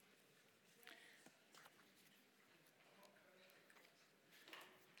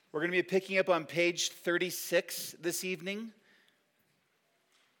We're going to be picking up on page 36 this evening,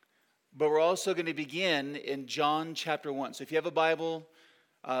 but we're also going to begin in John chapter 1. So if you have a Bible,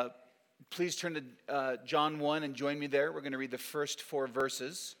 please turn to John 1 and join me there. We're going to read the first 4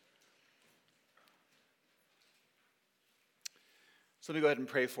 verses. So let me go ahead and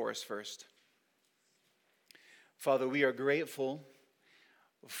pray for us first. Father, we are grateful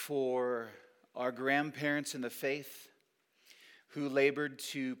for our grandparents in the faith who labored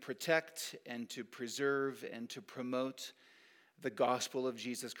to protect and to preserve and to promote the gospel of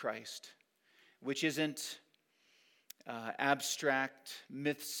Jesus Christ, which isn't abstract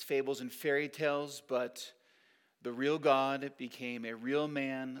myths, fables, and fairy tales, but the real God became a real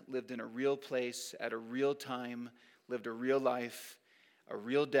man, lived in a real place at a real time, lived a real life, a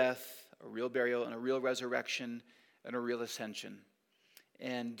real death, a real burial, and a real resurrection, and a real ascension.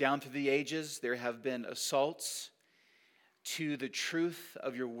 And down through the ages, there have been assaults to the truth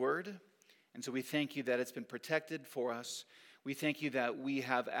of your word. And so we thank you that it's been protected for us. We thank you that we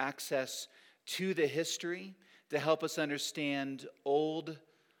have access to the history to help us understand old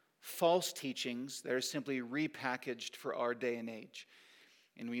false teachings that are simply repackaged for our day and age.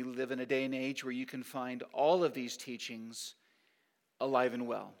 And we live in a day and age where you can find all of these teachings alive and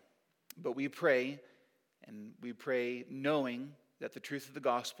well. But we pray, and we pray knowing that the truth of the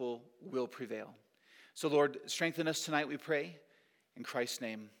gospel will prevail. So Lord, strengthen us tonight, we pray. In Christ's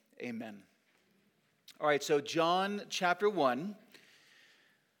name, amen. All right, so John chapter 1,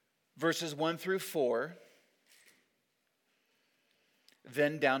 verses 1 through 4,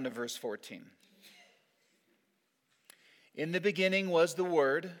 then down to verse 14. In the beginning was the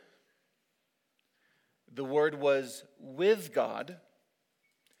Word was with God,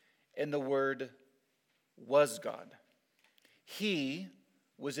 and the Word was God. He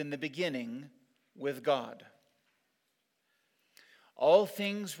was in the beginning with God. All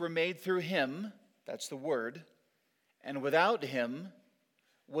things were made through him, that's the Word, and without him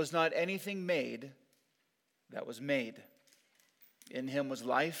was not anything made that was made. In him was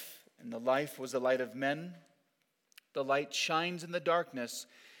life, and the life was the light of men. The light shines in the darkness,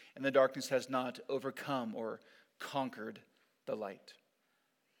 and the darkness has not overcome or conquered the light.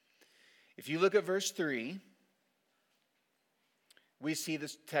 If you look at verse 3, we see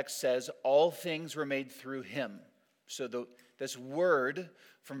this text says, all things were made through him. So this word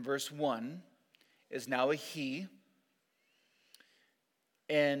from verse 1 is now a he.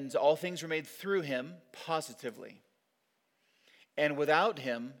 And all things were made through him positively. And without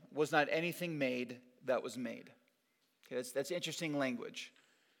him was not anything made that was made. Okay, that's interesting language.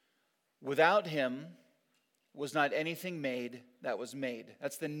 Without him was not anything made that was made.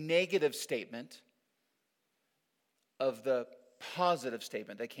 That's the negative statement of the positive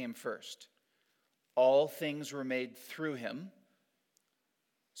statement that came first. All things were made through him.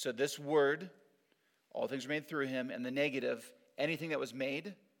 So this word, all things were made through him, and the negative, anything that was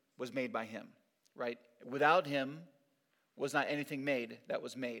made by him, right? Without him was not anything made that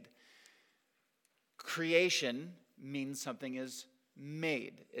was made. Creation means something is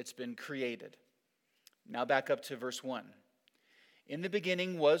made. It's been created. Now back up to verse 1. In the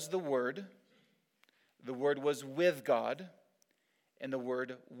beginning was the Word was with God, and the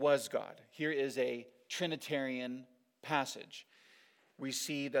Word was God. Here is a Trinitarian passage. We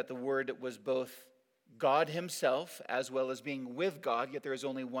see that the Word was both God himself as well as being with God, yet there is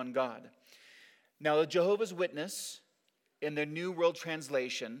only one God. Now, the Jehovah's Witness in the New World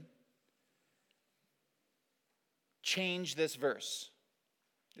Translation changed this verse.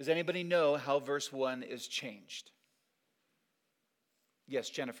 Does anybody know how verse 1 is changed? Yes,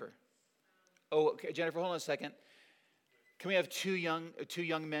 Jennifer. Oh, okay, Jennifer, hold on a second. Can we have two young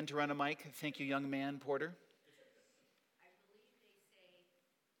men to run a mic? Thank you, young man, Porter. I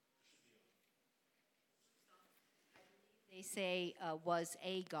believe they say was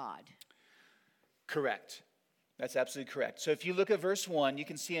a God. Correct. That's absolutely correct. So if you look at verse 1, you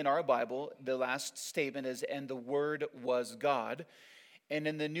can see in our Bible, the last statement is, and the Word was God. And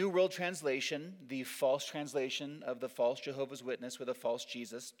in the New World Translation, the false translation of the false Jehovah's Witness with a false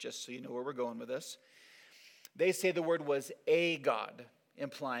Jesus, just so you know where we're going with this, they say the Word was a God,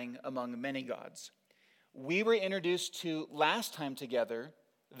 implying among many gods. We were introduced to last time together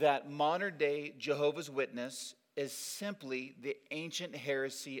that modern day Jehovah's Witness is simply the ancient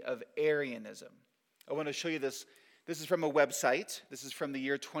heresy of Arianism. I want to show you this. This is from a website. This is from the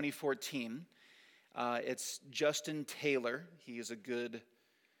year 2014. It's Justin Taylor. He is a good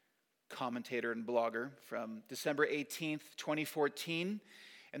commentator and blogger from December 18th, 2014.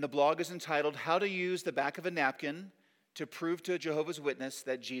 And the blog is entitled, How to Use the Back of a Napkin to Prove to a Jehovah's Witness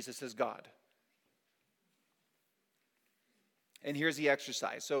that Jesus is God. And here's the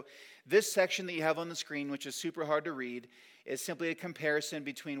exercise. So this section that you have on the screen, which is super hard to read, is simply a comparison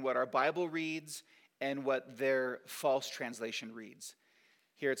between what our Bible reads and what their false translation reads.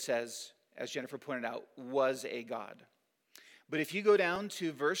 Here it says, as Jennifer pointed out, was a God. But if you go down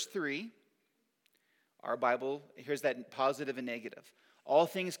to verse 3, our Bible, here's that positive and negative. All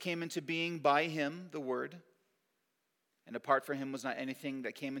things came into being by him, the Word, and apart from him was not anything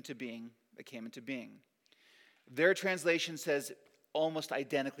that came into being that came into being. Their translation says almost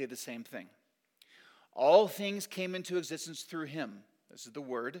identically the same thing. All things came into existence through him. This is the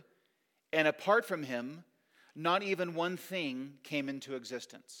Word. And apart from him, not even one thing came into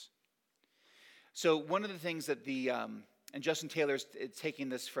existence. So one of the things that and Justin Taylor's taking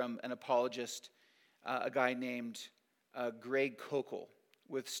this from an apologist, a guy named Greg Kokel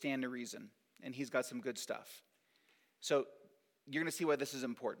with Stand to Reason. And he's got some good stuff. So you're going to see why this is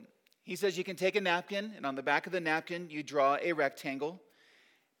important. He says you can take a napkin, and on the back of the napkin, you draw a rectangle,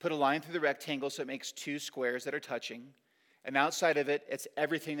 put a line through the rectangle so it makes two squares that are touching, and outside of it, it's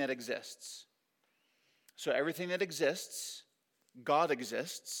everything that exists. So everything that exists, God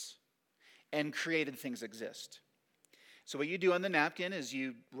exists, and created things exist. So what you do on the napkin is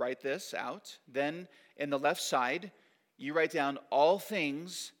you write this out. Then in the left side, you write down all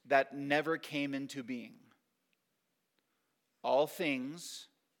things that never came into being. All things,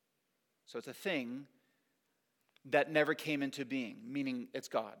 so it's a thing that never came into being, meaning it's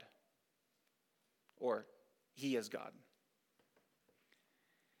God. Or he is God.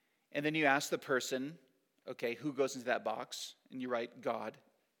 And then you ask the person, okay, who goes into that box? And you write God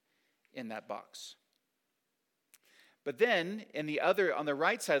in that box. But then, on the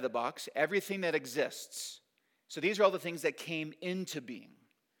right side of the box, everything that exists. So these are all the things that came into being.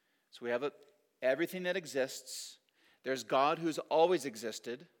 So we have everything that exists. There's God who's always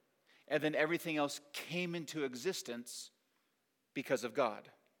existed. And then everything else came into existence because of God.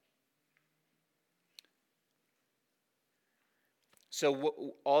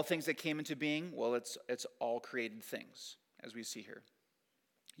 So all things that came into being, well, it's all created things, as we see here.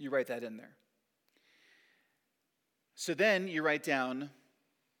 You write that in there. So then you write down,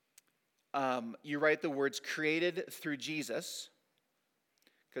 you write the words created through Jesus,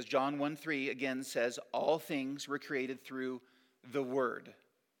 because John 1:3 again says all things were created through the Word,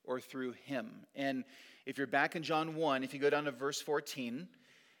 or through him. And if you're back in John 1, if you go down to verse 14,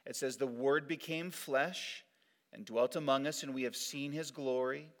 it says the Word became flesh and dwelt among us, and we have seen his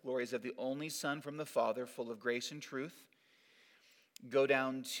glory. Glory is of the only Son from the Father, full of grace and truth. Go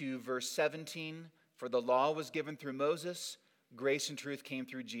down to verse 17. For the law was given through Moses, grace and truth came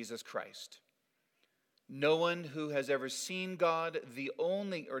through Jesus Christ. No one who has ever seen God, the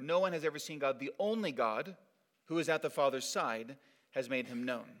only God, who is at the Father's side, has made him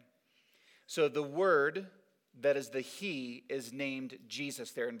known. So the Word, that is the He, is named Jesus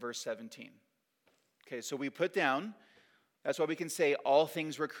there in verse 17. Okay, so we put down, that's why we can say all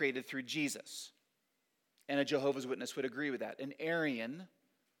things were created through Jesus. And a Jehovah's Witness would agree with that. An Arian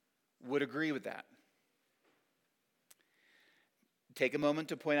would agree with that. Take a moment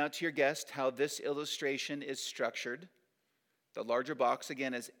to point out to your guest how this illustration is structured. The larger box,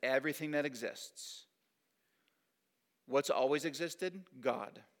 again, is everything that exists. What's always existed?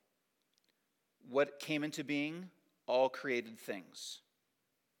 God. What came into being? All created things.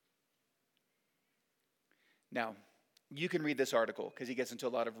 Now, you can read this article because he gets into a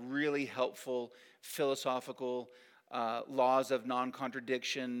lot of really helpful philosophical laws of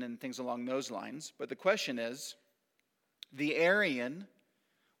non-contradiction and things along those lines. But the question is, the Arian,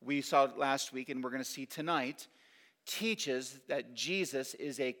 we saw last week and we're going to see tonight, teaches that Jesus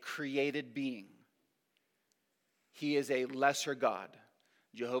is a created being. He is a lesser God.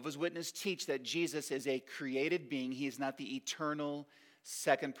 Jehovah's Witnesses teach that Jesus is a created being. He is not the eternal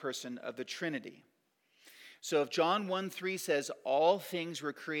second person of the Trinity. So if John 1:3 says all things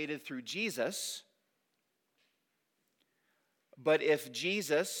were created through Jesus, but if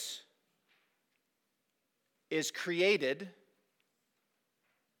Jesus is created,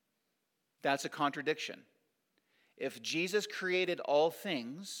 that's a contradiction. If Jesus created all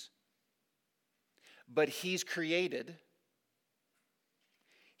things, but he's created,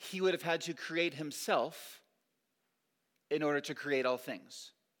 he would have had to create himself in order to create all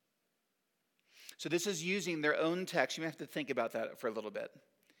things. So this is using their own text. You have to think about that for a little bit.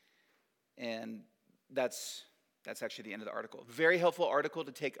 And that's actually the end of the article. Very helpful article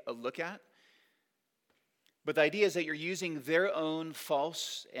to take a look at. But the idea is that you're using their own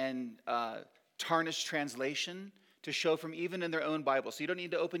false and tarnished translation to show from even in their own Bible. So you don't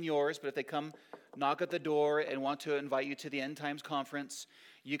need to open yours, but if they come knock at the door and want to invite you to the End Times Conference,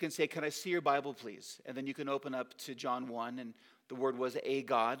 you can say, "Can I see your Bible, please?" And then you can open up to John 1 and the word was a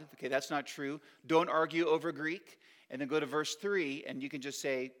god. Okay, that's not true. Don't argue over Greek. And then go to verse 3, and you can just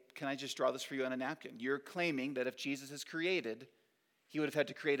say, can I just draw this for you on a napkin? You're claiming that if Jesus is created, he would have had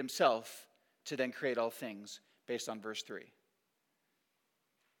to create himself to then create all things based on verse 3.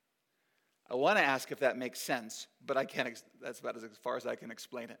 I want to ask if that makes sense, but I can't. That's about as far as I can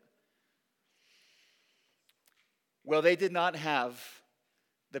explain it. Well, they did not have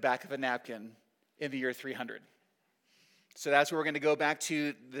the back of a napkin in the year 300. So that's where we're going to go back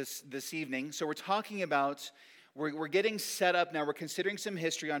to this evening. So we're talking about, we're getting set up now. We're considering some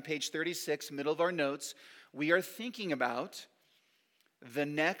history on page 36, middle of our notes. We are thinking about the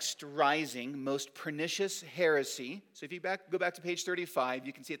next rising, most pernicious heresy. So if you go back to page 35,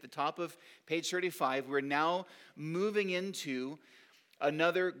 you can see at the top of page 35, we're now moving into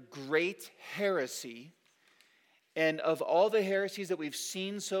another great heresy. And of all the heresies that we've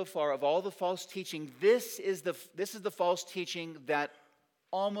seen so far, of all the false teaching, this is the false teaching that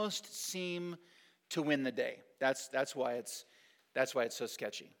almost seem to win the day. That's why it's so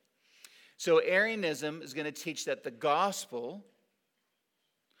sketchy. So Arianism is going to teach that the gospel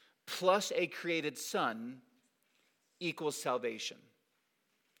plus a created son equals salvation.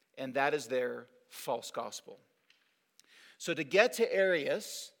 And that is their false gospel. So to get to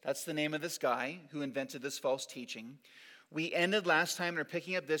Arius, that's the name of this guy who invented this false teaching, we ended last time and are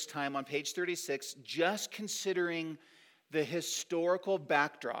picking up this time on page 36, just considering the historical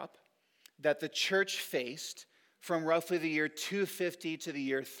backdrop that the church faced from roughly the year 250 to the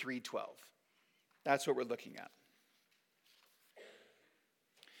year 312. That's what we're looking at.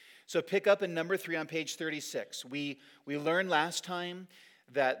 So pick up in number 3 on page 36. We learned last time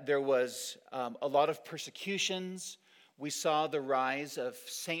that there was a lot of persecutions. We saw the rise of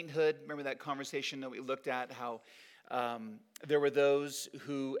sainthood. Remember that conversation that we looked at, how there were those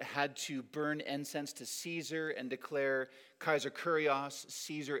who had to burn incense to Caesar and declare Kaiser Kurios,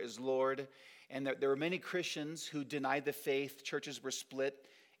 Caesar is Lord. And there were many Christians who denied the faith. Churches were split.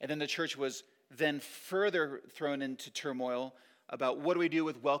 And then the church was then further thrown into turmoil about what do we do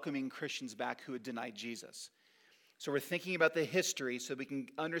with welcoming Christians back who had denied Jesus. So we're thinking about the history so we can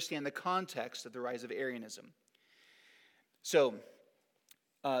understand the context of the rise of Arianism. So,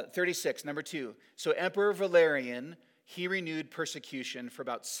 36, number 2. So Emperor Valerian, he renewed persecution for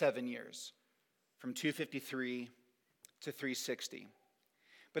about 7 years, from 253 to 360.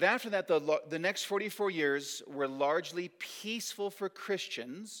 But after that, the next 44 years were largely peaceful for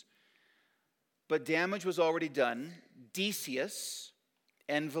Christians, but damage was already done. Decius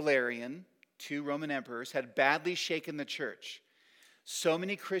and Valerian, 2 Roman emperors, had badly shaken the church. So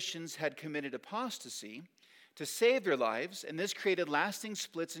many Christians had committed apostasy to save their lives, and this created lasting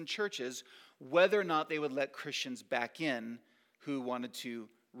splits in churches, whether or not they would let Christians back in who wanted to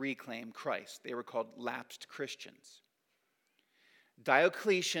reclaim Christ. They were called lapsed Christians.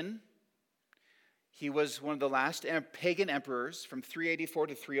 Diocletian, he was one of the last pagan emperors from 384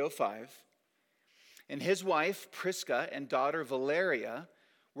 to 305. And his wife, Prisca, and daughter Valeria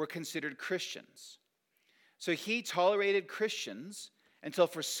were considered Christians. So he tolerated Christians until,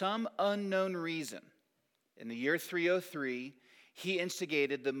 for some unknown reason, in the year 303, he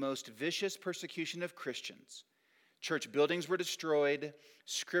instigated the most vicious persecution of Christians. Church buildings were destroyed,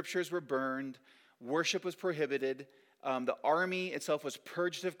 scriptures were burned, worship was prohibited, the army itself was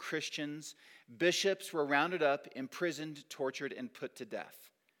purged of Christians, bishops were rounded up, imprisoned, tortured, and put to death.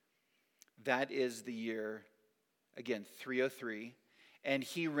 That is the year, again, 303, and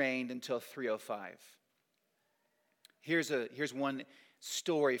he reigned until 305. Here's one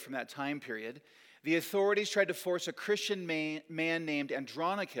story from that time period. The authorities tried to force a Christian man named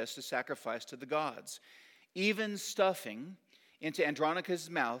Andronicus to sacrifice to the gods, even stuffing into Andronicus'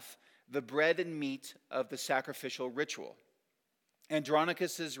 mouth the bread and meat of the sacrificial ritual.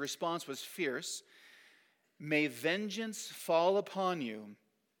 Andronicus' response was fierce. "May vengeance fall upon you,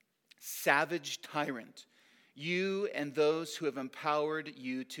 savage tyrant, you and those who have empowered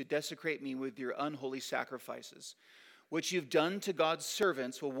you to desecrate me with your unholy sacrifices. What you've done to God's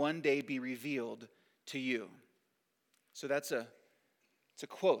servants will one day be revealed to you." So it's a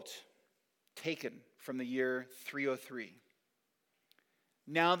quote taken from the year 303.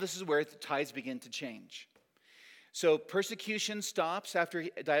 Now this is where the tides begin to change. So persecution stops after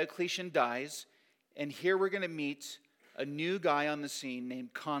Diocletian dies, and here we're going to meet a new guy on the scene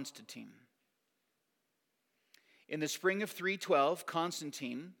named Constantine. In the spring of 312,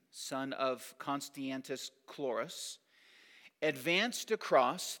 Constantine, son of Constantius Chlorus, advanced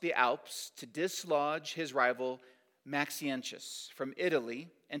across the Alps to dislodge his rival Maxentius from Italy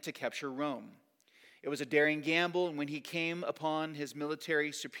and to capture Rome. It was a daring gamble, and when he came upon his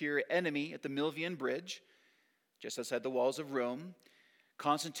military superior enemy at the Milvian Bridge, just outside the walls of Rome,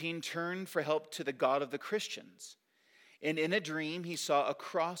 Constantine turned for help to the God of the Christians. And in a dream, he saw a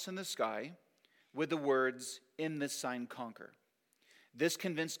cross in the sky with the words, "In this sign conquer." This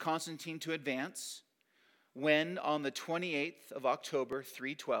convinced Constantine to advance. When, on the 28th of October,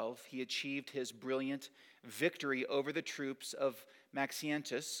 312, he achieved his brilliant victory over the troops of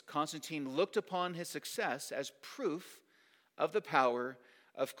Maxientus, Constantine looked upon his success as proof of the power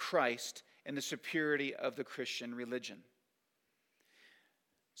of Christ and the superiority of the Christian religion.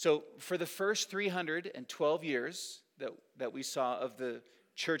 So for the first 312 years that we saw of the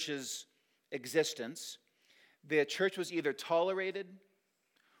church's existence, the church was either tolerated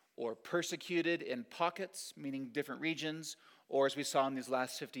or persecuted in pockets, meaning different regions, or as we saw in these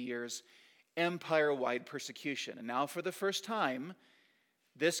last 50 years, empire-wide persecution. And now for the first time,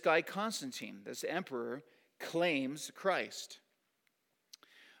 this guy Constantine, this emperor, claims Christ.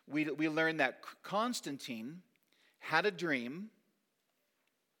 We learn that Constantine had a dream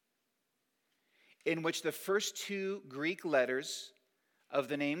in which the first two Greek letters of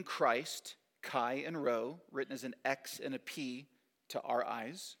the name Christ, Chi and Rho, written as an X and a P to our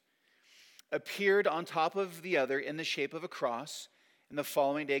eyes, appeared on top of the other in the shape of a cross. And the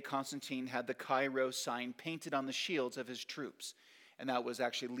following day, Constantine had the Chi Rho sign painted on the shields of his troops. And that was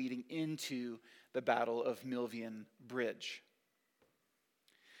actually leading into the Battle of Milvian Bridge.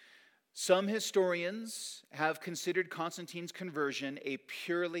 Some historians have considered Constantine's conversion a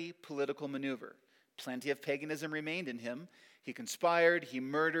purely political maneuver. Plenty of paganism remained in him. He conspired, he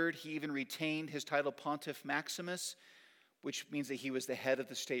murdered, he even retained his title Pontiff Maximus, which means that he was the head of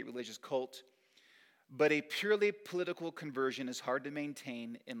the state religious cult. But a purely political conversion is hard to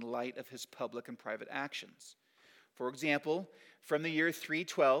maintain in light of his public and private actions. For example, from the year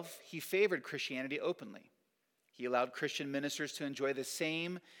 312, he favored Christianity openly. He allowed Christian ministers to enjoy the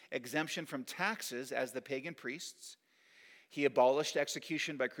same exemption from taxes as the pagan priests. He abolished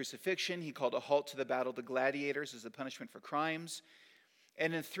execution by crucifixion. He called a halt to the battle of the gladiators as a punishment for crimes.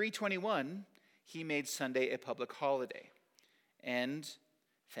 And in 321, he made Sunday a public holiday. And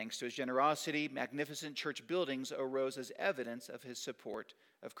thanks to his generosity, magnificent church buildings arose as evidence of his support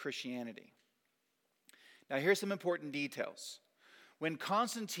of Christianity. Now, here's some important details. When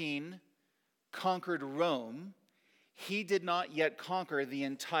Constantine conquered Rome, he did not yet conquer the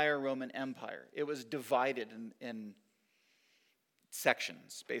entire Roman Empire. It was divided in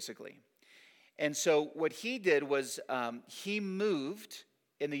sections, basically. And so what he did was he moved,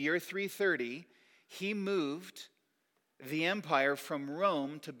 in the year 330, he moved the empire from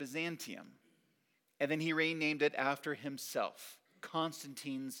Rome to Byzantium. And then he renamed it after himself,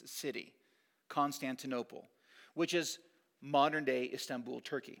 Constantine's city, Constantinople, which is modern-day Istanbul,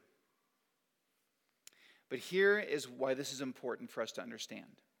 Turkey. But here is why this is important for us to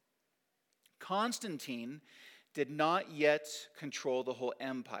understand. Constantine did not yet control the whole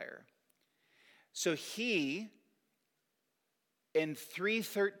empire. So he, in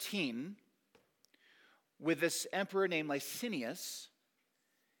 313, with this emperor named Licinius,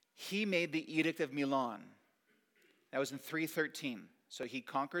 he made the Edict of Milan. That was in 313. So he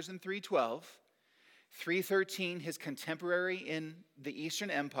conquers in 312. 313, his contemporary in the Eastern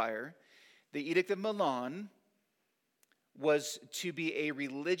Empire, the Edict of Milan was to be a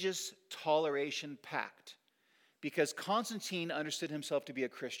religious toleration pact, because Constantine understood himself to be a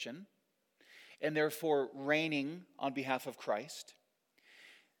Christian and therefore reigning on behalf of Christ.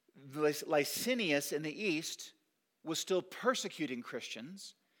 Licinius in the East was still persecuting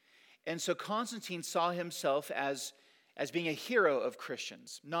Christians, and so Constantine saw himself as being a hero of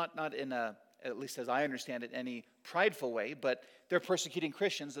Christians, not in a, at least as I understand it, any prideful way, but they're persecuting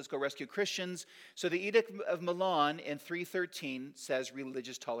Christians, let's go rescue Christians. So the Edict of Milan in 313 says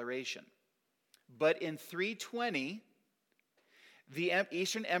religious toleration. But in 320, the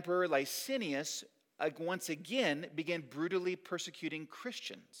Eastern Emperor Licinius once again began brutally persecuting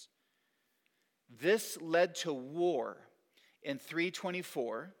Christians. This led to war in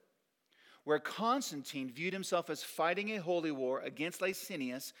 324, where Constantine viewed himself as fighting a holy war against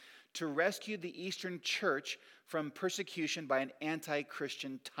Licinius to rescue the Eastern Church from persecution by an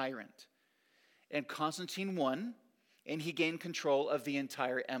anti-Christian tyrant. And Constantine won, and he gained control of the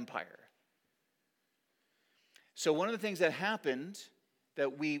entire empire. So one of the things that happened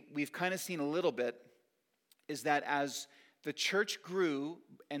that we've kind of seen a little bit is that as the church grew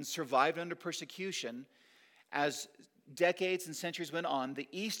and survived under persecution, as decades and centuries went on, the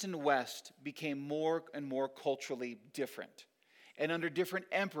East and West became more and more culturally different. And under different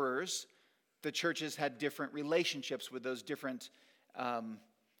emperors, the churches had different relationships with those different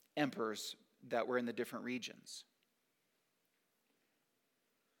emperors that were in the different regions.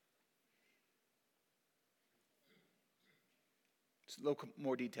 a little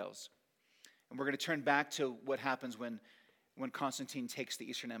more details. And we're going to turn back to what happens when Constantine takes the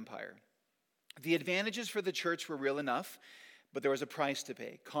Eastern Empire. The advantages for the church were real enough, but there was a price to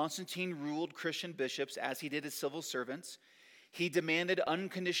pay. Constantine ruled Christian bishops as he did his civil servants. He demanded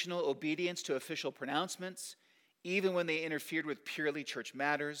unconditional obedience to official pronouncements, even when they interfered with purely church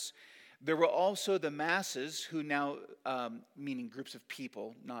matters. There were also the masses, who now, meaning groups of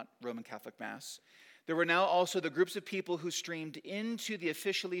people, not Roman Catholic Mass. There were now also the groups of people who streamed into the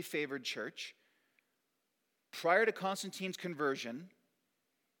officially favored church. Prior to Constantine's conversion,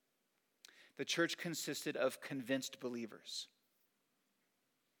 the church consisted of convinced believers.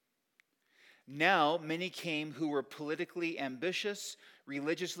 Now, many came who were politically ambitious,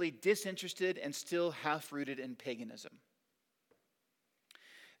 religiously disinterested, and still half-rooted in paganism.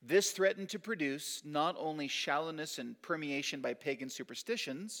 This threatened to produce not only shallowness and permeation by pagan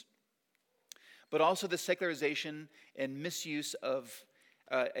superstitions, but also the secularization and misuse of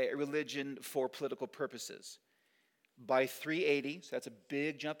a religion for political purposes. By 380, so that's a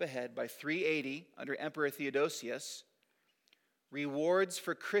big jump ahead, by 380, under Emperor Theodosius, rewards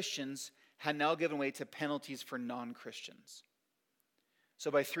for Christians had now given way to penalties for non-Christians.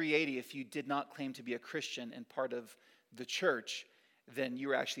 So by 380, if you did not claim to be a Christian and part of the church, then you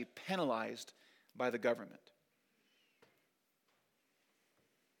were actually penalized by the government.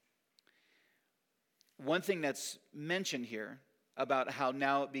 One thing that's mentioned here about how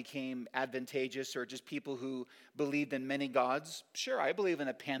now it became advantageous, or just people who believed in many gods. Sure, I believe in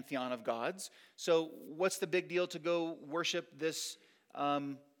a pantheon of gods. So what's the big deal to go worship this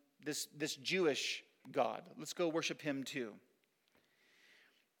Jewish God? Let's go worship him too.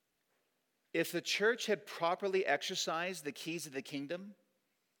 If the church had properly exercised the keys of the kingdom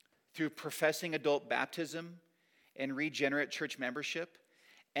through professing adult baptism and regenerate church membership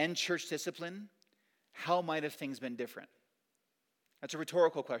and church discipline, how might have things been different? That's a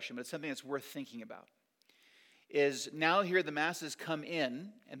rhetorical question, but it's something that's worth thinking about. Is now here the masses come in,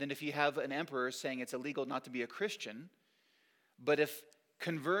 and then if you have an emperor saying it's illegal not to be a Christian, but if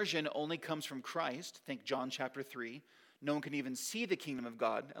conversion only comes from Christ, think John chapter 3, no one can even see the kingdom of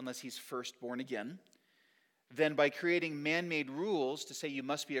God unless he's first born again, then by creating man-made rules to say you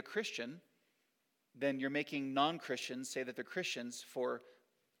must be a Christian, then you're making non-Christians say that they're Christians for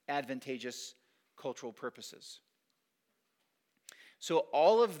advantageous cultural purposes. So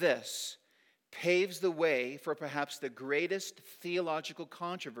all of this paves the way for perhaps the greatest theological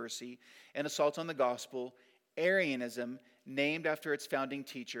controversy and assault on the gospel, Arianism, named after its founding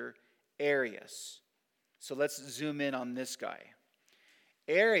teacher, Arius. So let's zoom in on this guy.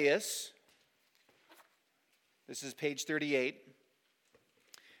 Arius, this is page 38.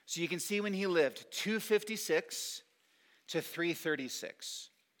 So you can see when he lived, 256 to 336.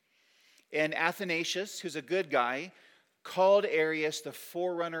 And Athanasius, who's a good guy, called Arius the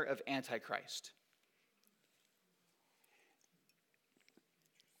forerunner of Antichrist.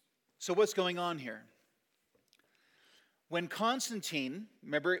 So what's going on here? When Constantine,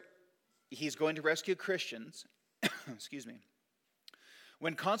 remember, he's going to rescue Christians. Excuse me.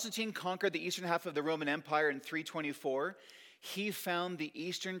 When Constantine conquered the eastern half of the Roman Empire in 324, he found the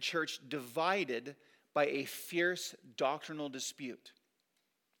Eastern Church divided by a fierce doctrinal dispute.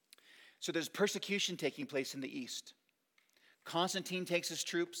 So there's persecution taking place in the east. Constantine takes his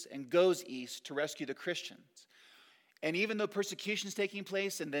troops and goes east to rescue the Christians. And even though persecution is taking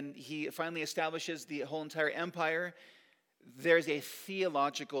place, and then he finally establishes the whole entire empire, there's a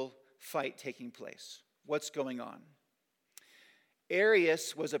theological fight taking place. What's going on?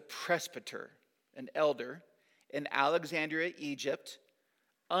 Arius was a presbyter, an elder, in Alexandria, Egypt,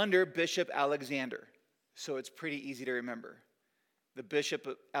 under Bishop Alexander. So it's pretty easy to remember. The Bishop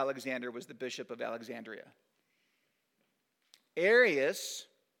of Alexander was the Bishop of Alexandria. Arius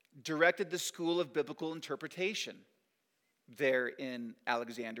directed the school of biblical interpretation there in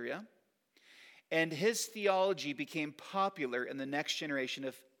Alexandria, and his theology became popular in the next generation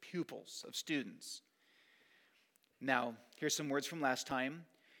of pupils, of students. Now, here's some words from last time.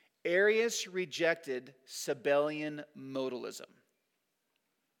 Arius rejected Sabellian modalism.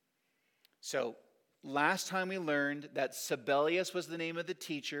 So, last time we learned that Sabellius was the name of the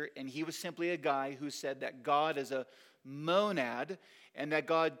teacher, and he was simply a guy who said that God is a monad, and that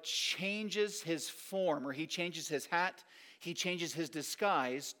God changes his form, or he changes his hat, he changes his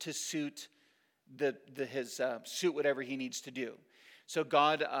disguise to suit suit whatever he needs to do. So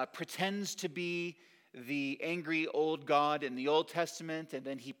God pretends to be the angry old God in the Old Testament, and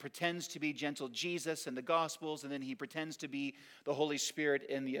then he pretends to be gentle Jesus in the Gospels, and then he pretends to be the Holy Spirit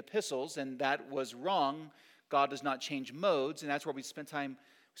in the epistles, and that was wrong. God does not change modes, and that's where we spent time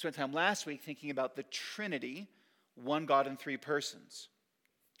last week thinking about the Trinity. one God in three persons.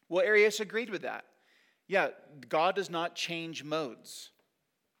 Well, Arius agreed with that. Yeah, God does not change modes.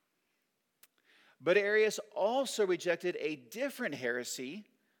 But Arius also rejected a different heresy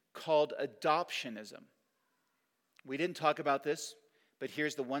called adoptionism. We didn't talk about this, but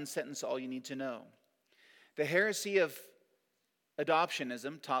here's the one sentence all you need to know. The heresy of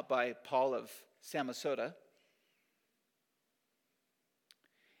adoptionism, taught by Paul of Samosata,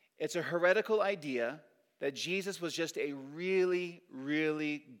 it's a heretical idea that Jesus was just a really,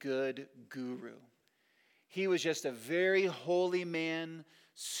 really good guru. He was just a very holy man,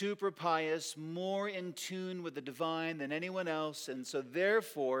 super pious, more in tune with the divine than anyone else. And so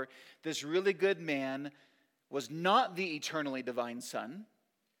therefore, this really good man was not the eternally divine Son,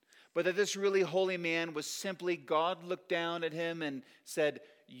 but that this really holy man was simply God looked down at him and said,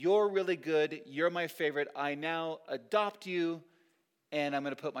 "You're really good, you're my favorite, I now adopt you, and I'm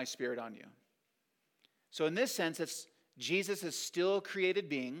going to put my Spirit on you." So in this sense, Jesus is still a created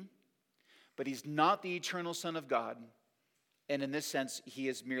being, but he's not the eternal Son of God. And in this sense, he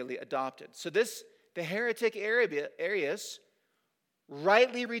is merely adopted. So the heretic Arius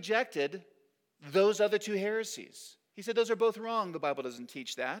rightly rejected those other two heresies. He said those are both wrong. The Bible doesn't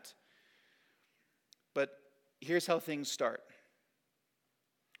teach that. But here's how things start.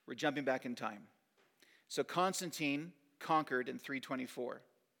 We're jumping back in time. So Constantine conquered in 324.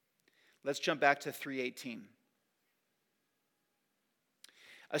 Let's jump back to 318.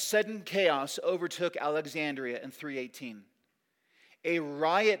 A sudden chaos overtook Alexandria in 318. A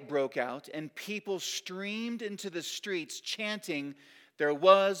riot broke out, and people streamed into the streets chanting, "There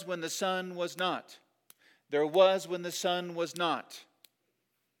was when the sun was not. There was when the sun was not."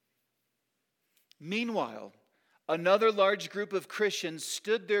 Meanwhile, another large group of Christians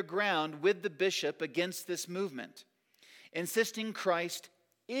stood their ground with the bishop against this movement, insisting Christ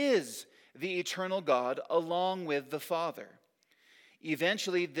is the eternal God along with the Father.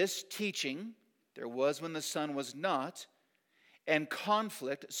 Eventually, this teaching, "There was when the sun was not," and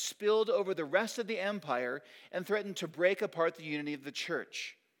conflict spilled over the rest of the empire and threatened to break apart the unity of the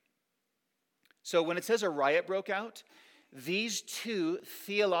church. So when it says a riot broke out, these two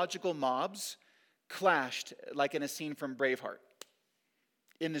theological mobs clashed like in a scene from Braveheart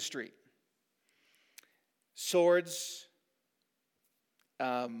in the street. Swords,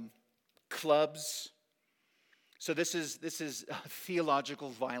 clubs. So this is theological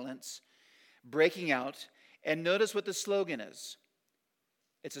violence breaking out. And notice what the slogan is.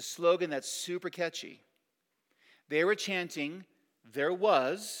 It's a slogan that's super catchy. They were chanting, "There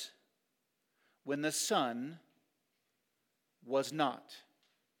was when the sun was not."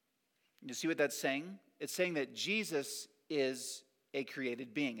 You see what that's saying? It's saying that Jesus is a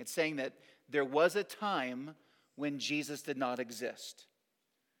created being. It's saying that there was a time when Jesus did not exist.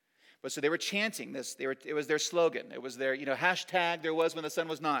 But so they were chanting this. It was their slogan. It was their, hashtag, "There was when the sun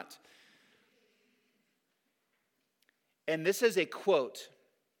was not." And this is a quote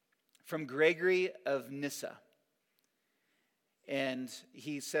from Gregory of Nyssa. And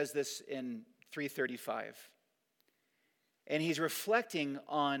he says this in 335. And he's reflecting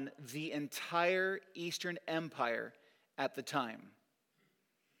on the entire Eastern Empire at the time.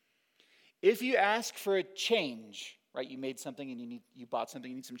 If you ask for a change, right, you made something and you bought something,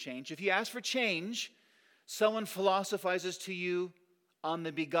 you need some change. If you ask for change, someone philosophizes to you on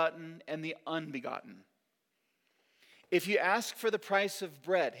the begotten and the unbegotten. If you ask for the price of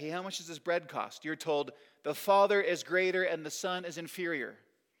bread, "Hey, how much does this bread cost?" You're told, "The Father is greater and the Son is inferior."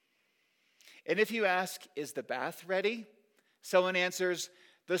 And if you ask, "Is the bath ready?" someone answers,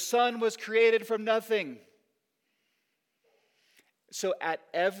 "The Son was created from nothing." So at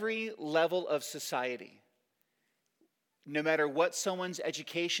every level of society, no matter what someone's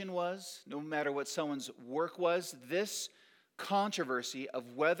education was, no matter what someone's work was, this controversy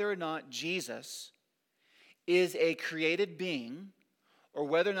of whether or not Jesus is a created being, or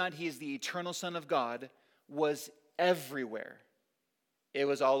whether or not he is the eternal Son of God, was everywhere. It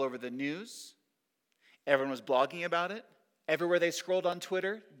was all over the news. Everyone was blogging about it. Everywhere they scrolled on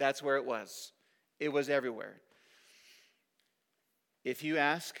Twitter, that's where it was. It was everywhere. If you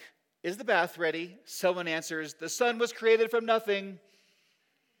ask, "Is the bath ready?" someone answers, "The sun was created from nothing."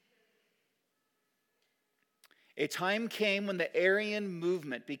 A time came when the Arian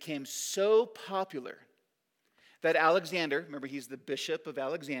movement became so popular that Alexander, remember he's the bishop of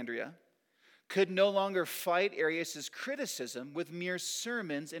Alexandria, could no longer fight Arius' criticism with mere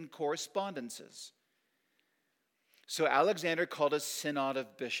sermons and correspondences. So Alexander called a synod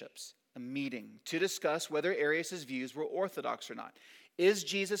of bishops, a meeting, to discuss whether Arius' views were orthodox or not. Is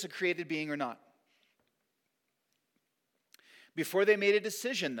Jesus a created being or not? Before they made a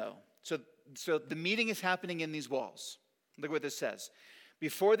decision, though, so So the meeting is happening in these walls. Look what this says.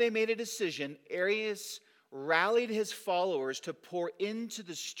 Before they made a decision, Arius rallied his followers to pour into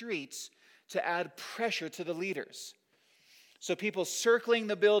the streets to add pressure to the leaders. So people circling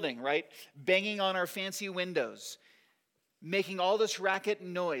the building, right? Banging on our fancy windows, making all this racket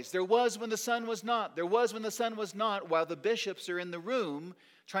and noise. There was when the sun was not. There was when the sun was not, while the bishops are in the room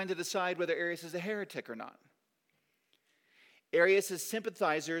trying to decide whether Arius is a heretic or not. Arius'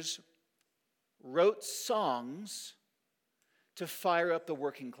 sympathizers wrote songs to fire up the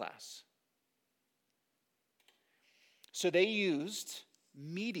working class. So they used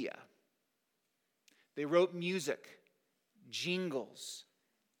media. They wrote music, jingles,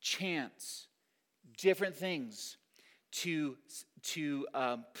 chants, different things to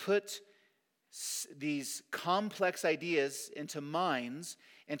put these complex ideas into minds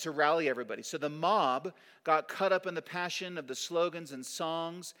and to rally everybody. So the mob got caught up in the passion of the slogans and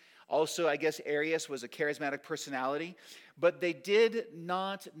songs. Also, I guess Arius was a charismatic personality, but they did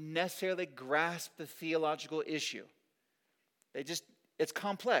not necessarily grasp the theological issue. It's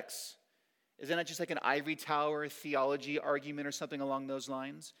complex. Isn't it just like an ivory tower theology argument or something along those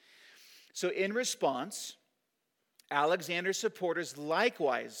lines? So in response, Alexander's supporters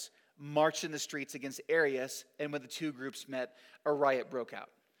likewise marched in the streets against Arius, and when the two groups met, a riot broke out.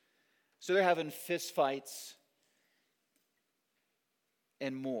 So they're having fist fights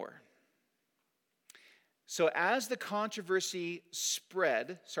and more. So as the controversy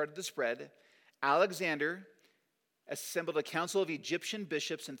started to spread, Alexander assembled a council of Egyptian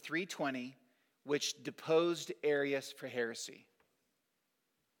bishops in 320, which deposed Arius for heresy.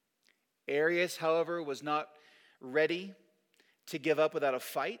 Arius, however, was not ready to give up without a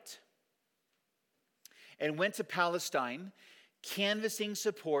fight and went to Palestine, canvassing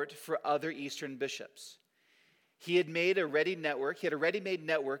support for other Eastern bishops. He had made a ready-made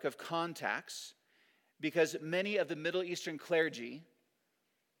network of contacts because many of the Middle Eastern clergy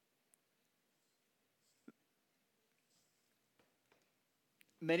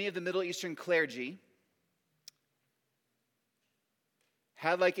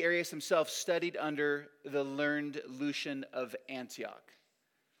had, like Arius himself, studied under the learned Lucian of Antioch.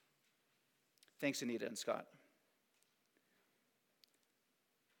 Thanks, Anita and Scott.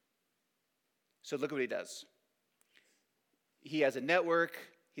 So look at what he does. He has a network.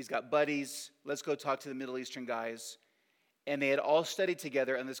 He's got buddies. Let's go talk to the Middle Eastern guys. And they had all studied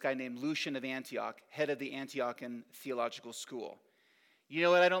together under this guy named Lucian of Antioch, head of the Antiochian Theological School. You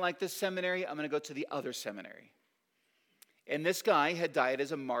know what? I don't like this seminary. I'm going to go to the other seminary. And this guy had died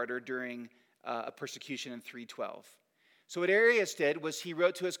as a martyr during a persecution in 312. So what Arius did was he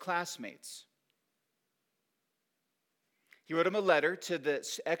wrote to his classmates. He wrote them a letter to the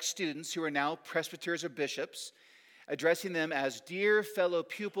ex-students who are now presbyters or bishops, addressing them as dear fellow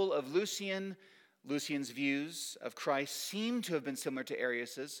pupil of Lucian. Lucian's views of Christ seem to have been similar to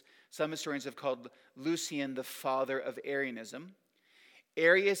Arius's. Some historians have called Lucian the father of Arianism.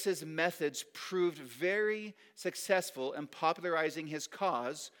 Arius's methods proved very successful in popularizing his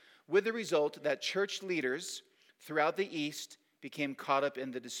cause, with the result that church leaders throughout the East became caught up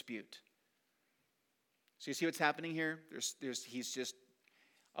in the dispute. So you see what's happening here? He's just,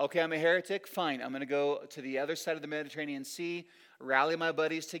 okay, I'm a heretic, fine. I'm going to go to the other side of the Mediterranean Sea, rally my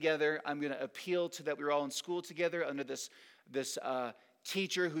buddies together. I'm going to appeal to that we were all in school together under this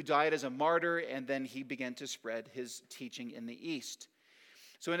teacher who died as a martyr, and then he began to spread his teaching in the East.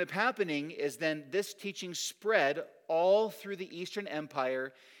 So what ended up happening is then this teaching spread all through the Eastern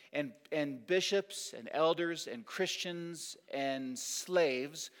Empire, and bishops and elders and Christians and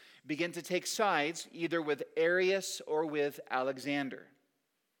slaves begin to take sides either with Arius or with Alexander.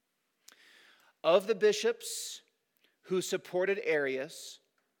 Of the bishops who supported Arius,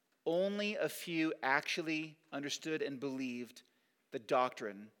 only a few actually understood and believed the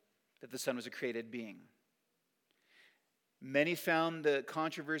doctrine that the Son was a created being. Many found the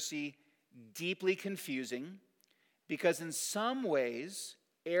controversy deeply confusing because in some ways,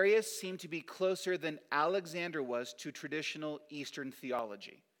 Arius seemed to be closer than Alexander was to traditional Eastern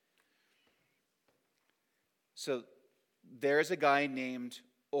theology. So there's a guy named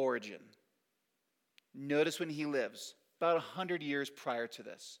Origen. Notice when he lives, about 100 years prior to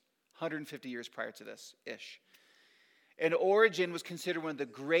this, 150 years prior to this-ish. And Origen was considered one of the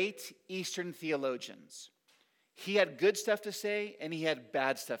great Eastern theologians. He had good stuff to say, and he had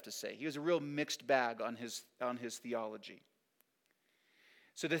bad stuff to say. He was a real mixed bag on his theology.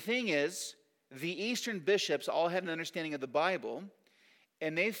 So the thing is, the Eastern bishops all had an understanding of the Bible,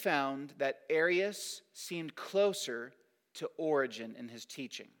 and they found that Arius seemed closer to Origen in his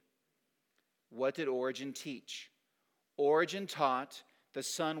teaching. What did Origen teach? Origen taught the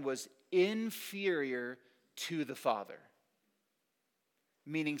Son was inferior to the Father,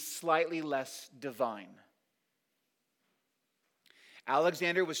 meaning slightly less divine.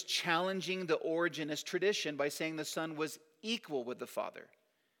 Alexander was challenging the Origenist tradition by saying the Son was equal with the Father.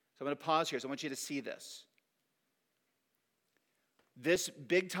 So I'm going to pause here, so I want you to see this. This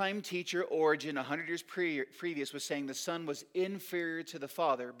big-time teacher, Origen, 100 years previous, was saying the Son was inferior to the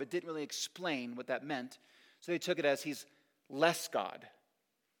Father, but didn't really explain what that meant. So they took it as he's less God,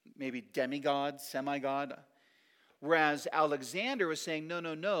 maybe demigod, semi-God. Whereas Alexander was saying,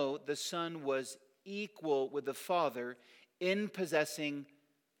 no, the Son was equal with the Father in possessing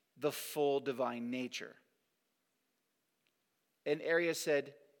the full divine nature. And Arius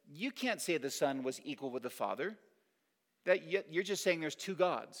said, you can't say the Son was equal with the Father. That you're just saying there's two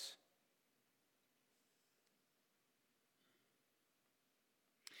gods.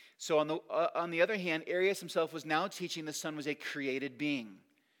 So on the other hand, Arius himself was now teaching the Son was a created being,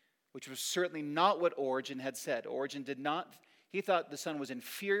 which was certainly not what Origen had said. Origen did not, he thought the Son was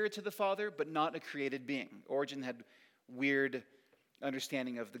inferior to the Father, but not a created being. Origen had weird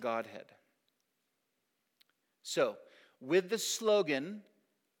understanding of the Godhead. So, with the slogan,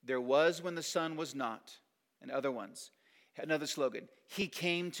 there was when the Son was not, and other ones. Another slogan, he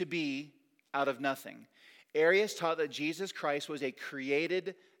came to be out of nothing. Arius taught that Jesus Christ was a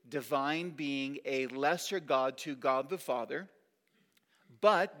created divine being, a lesser God to God the Father,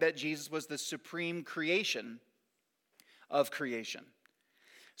 but that Jesus was the supreme creation of creation.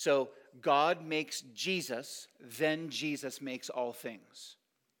 So God makes Jesus, then Jesus makes all things.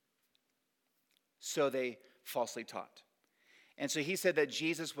 So they falsely taught. And so he said that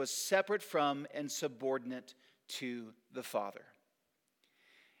Jesus was separate from and subordinate to the Father.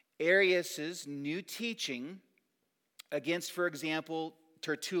 Arius's new teaching against, for example,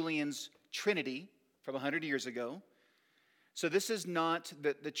 Tertullian's Trinity from 100 years ago. So this is not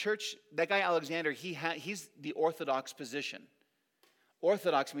the church, that guy Alexander, he's the orthodox position.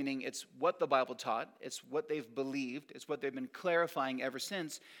 Orthodox meaning it's what the Bible taught, it's what they've believed, it's what they've been clarifying ever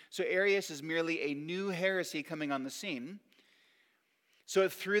since. So Arius is merely a new heresy coming on the scene. So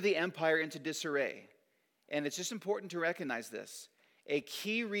it threw the empire into disarray. And it's just important to recognize this. A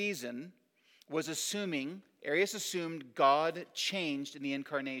key reason was Arius assumed God changed in the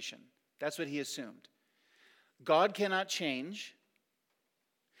incarnation. That's what he assumed. God cannot change.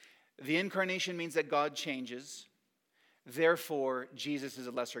 The incarnation means that God changes. Therefore, Jesus is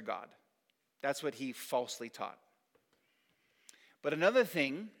a lesser God. That's what he falsely taught. But another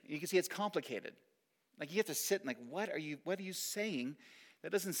thing, you can see it's complicated. Like you have to sit and like, what are you saying?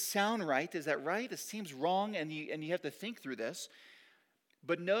 That doesn't sound right. Is that right? It seems wrong, and you have to think through this.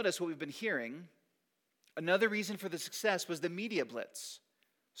 But notice what we've been hearing. Another reason for the success was the media blitz.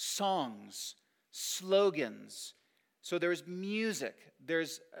 Songs, slogans. So there's music.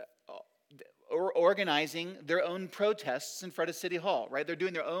 There's organizing their own protests in front of City Hall, right? They're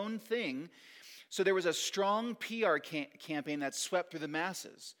doing their own thing. So there was a strong PR campaign that swept through the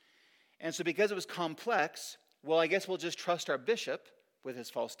masses. And so because it was complex, well, I guess we'll just trust our bishop with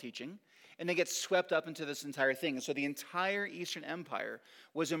his false teaching, and they get swept up into this entire thing. And so the entire Eastern Empire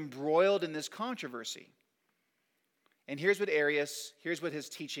was embroiled in this controversy. And here's what his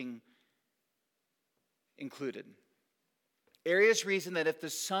teaching included. Arius reasoned that if the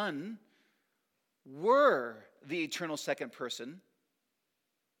Son were the eternal second person,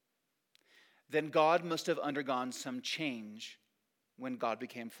 then God must have undergone some change when God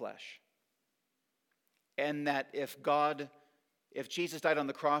became flesh. And that if Jesus died on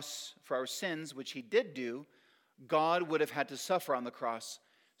the cross for our sins, which he did do, God would have had to suffer on the cross.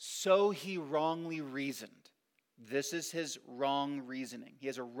 So he wrongly reasoned. This is his wrong reasoning. He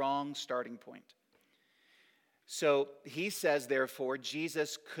has a wrong starting point. So he says, therefore,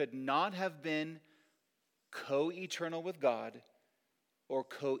 Jesus could not have been co-eternal with God or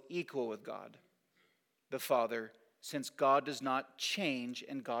co-equal with God, the Father, since God does not change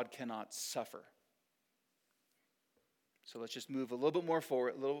and God cannot suffer. So let's just move a little bit more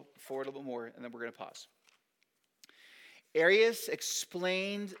forward, a little bit more, and then we're going to pause. Arius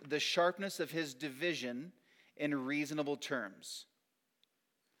explained the sharpness of his division in reasonable terms.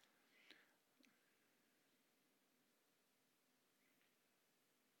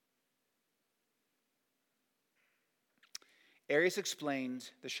 Arius explained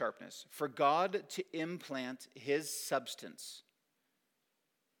the sharpness. For God to implant his substance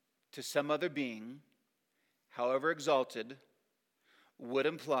to some other being, however exalted, would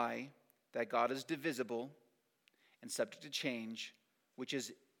imply that God is divisible and subject to change, which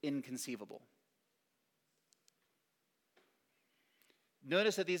is inconceivable.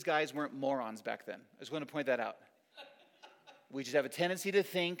 Notice that these guys weren't morons back then. I just want to point that out. We just have a tendency to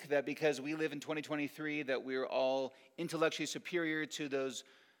think that because we live in 2023 that we're all intellectually superior to those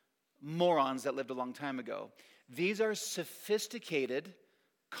morons that lived a long time ago. These are sophisticated,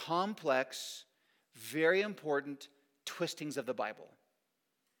 complex, very important twistings of the Bible.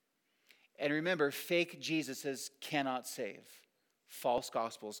 And remember, fake Jesuses cannot save. False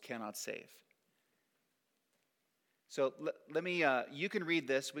gospels cannot save. So let me, you can read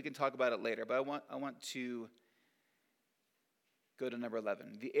this. We can talk about it later. But I want to go to number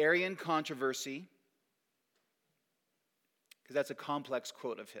 11. The Arian controversy, because that's a complex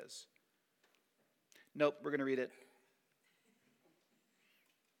quote of his. Nope, we're going to read it.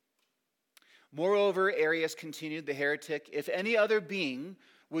 Moreover, Arius continued, the heretic, if any other being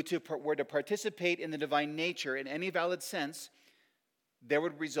were to participate in the divine nature in any valid sense, there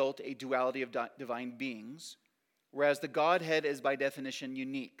would result a duality of divine beings, whereas the Godhead is by definition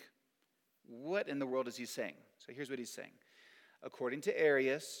unique. What in the world is he saying? So here's what he's saying. According to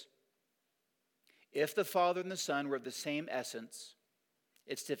Arius, if the Father and the Son were of the same essence,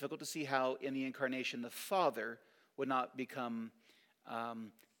 it's difficult to see how in the incarnation the Father would not become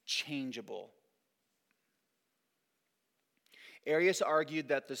changeable. Arius argued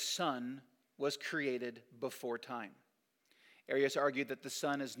that the Son was created before time. Arius argued that the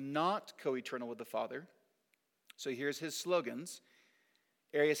Son is not co-eternal with the Father. So here's his slogans.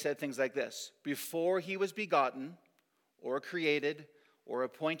 Arius said things like this: before he was begotten, or created, or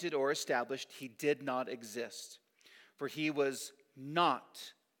appointed, or established, he did not exist, for he was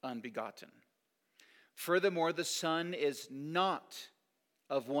not unbegotten. Furthermore, the Son is not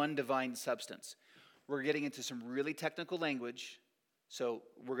of one divine substance. We're getting into some really technical language, so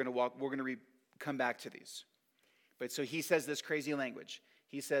we're going to come back to these. But so he says this crazy language.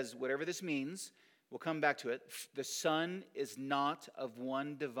 He says, whatever this means, we'll come back to it. The Son is not of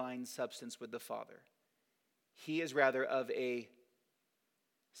one divine substance with the Father. He is rather of a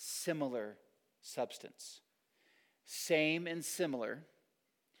similar substance. Same and similar,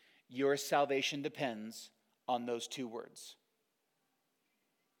 your salvation depends on those two words.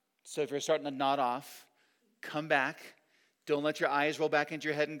 So if you're starting to nod off, come back. Don't let your eyes roll back into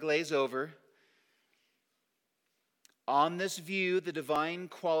your head and glaze over. On this view, the divine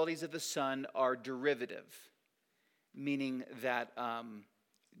qualities of the Son are derivative, meaning that the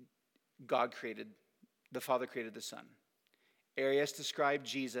Father created the Son. Arius described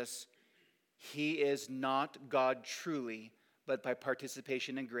Jesus. He is not God truly, but by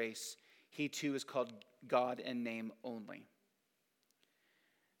participation in grace. He too is called God in name only.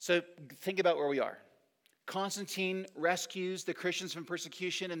 So think about where we are. Constantine rescues the Christians from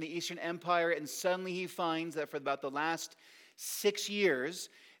persecution in the Eastern Empire, and suddenly he finds that for about the last 6 years,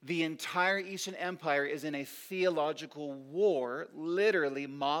 the entire Eastern Empire is in a theological war, literally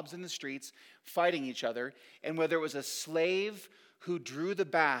mobs in the streets fighting each other. And whether it was a slave who drew the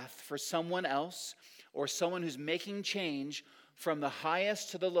bath for someone else or someone who's making change, from the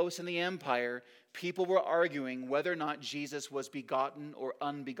highest to the lowest in the empire, people were arguing whether or not Jesus was begotten or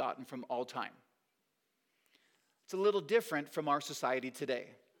unbegotten from all time. It's a little different from our society today.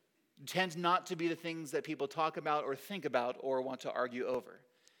 It tends not to be the things that people talk about or think about or want to argue over.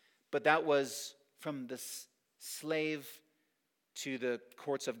 But that was from the slave to the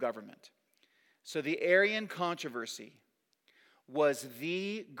courts of government. So the Arian controversy was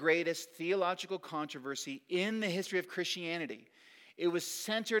the greatest theological controversy in the history of Christianity. It was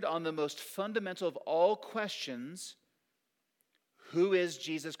centered on the most fundamental of all questions: who is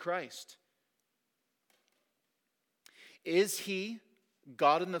Jesus Christ? Is he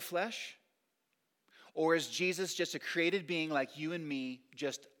God in the flesh? Or is Jesus just a created being like you and me,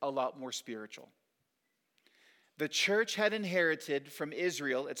 just a lot more spiritual? The church had inherited from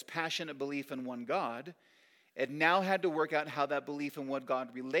Israel its passionate belief in one God. It now had to work out how that belief in one God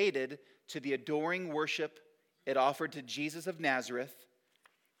related to the adoring worship it offered to Jesus of Nazareth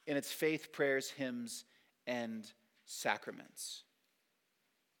in its faith, prayers, hymns, and sacraments.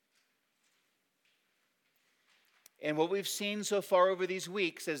 And what we've seen so far over these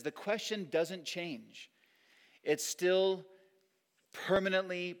weeks is the question doesn't change. It's still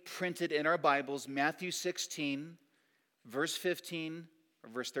permanently printed in our Bibles. Matthew 16, verse 15, or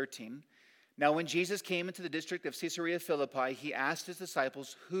verse 13. Now when Jesus came into the district of Caesarea Philippi, he asked his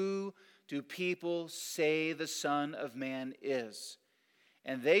disciples, "Who do people say the Son of Man is?"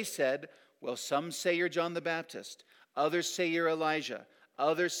 And they said, "Well, some say you're John the Baptist. Others say you're Elijah.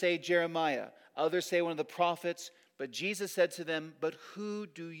 Others say Jeremiah. Others say one of the prophets." But Jesus said to them, "But who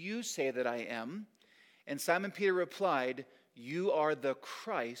do you say that I am?" And Simon Peter replied, "You are the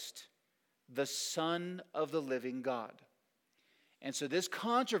Christ, the Son of the living God." And so this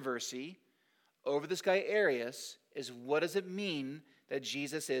controversy over this guy Arius is, what does it mean that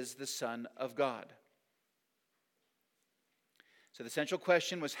Jesus is the Son of God? So the central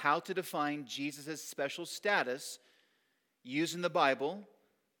question was how to define Jesus' special status used in the Bible: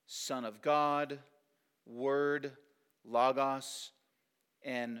 Son of God, Word, Logos,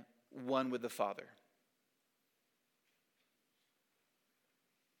 and one with the Father.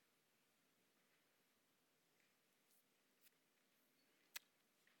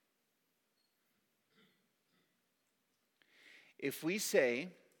 If we say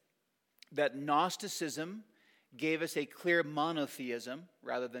that Gnosticism gave us a clear monotheism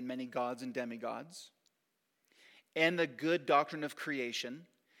rather than many gods and demigods, and the good doctrine of creation,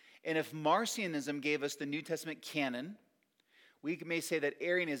 and if Marcionism gave us the New Testament canon, we may say that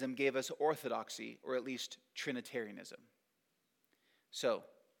Arianism gave us orthodoxy, or at least Trinitarianism. So,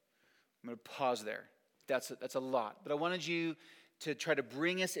 I'm going to pause there. That's a lot. But I wanted you to try to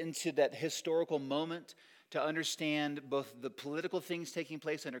bring us into that historical moment to understand both the political things taking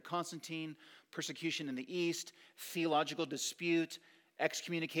place under Constantine, persecution in the East, theological dispute,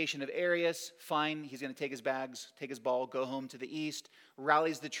 excommunication of Arius. Fine, he's going to take his bags, take his ball, go home to the East,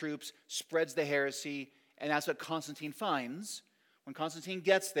 rallies the troops, spreads the heresy, and that's what Constantine finds. When Constantine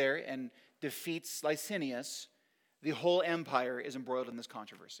gets there and defeats Licinius, the whole empire is embroiled in this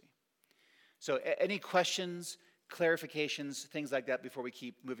controversy. So any questions, clarifications, things like that before we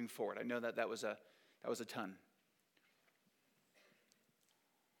keep moving forward? I know that was a ton.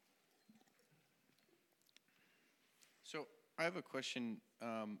 So I have a question.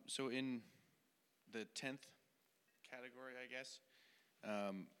 So in the 10th category, I guess,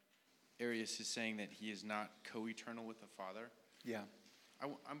 Arius is saying that he is not co-eternal with the Father. Yeah.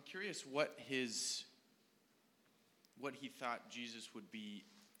 I'm curious what he thought Jesus would be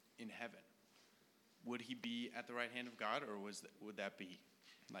in heaven. Would he be at the right hand of God, or would that be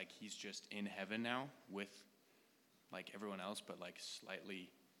like he's just in heaven now with like everyone else, but like slightly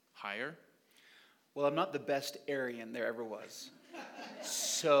higher? Well, I'm not the best Arian there ever was.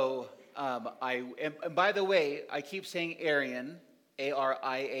 So, and by the way, I keep saying Arian,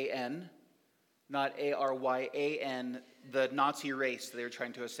 A-R-I-A-N, not A-R-Y-A-N, the Nazi race that they were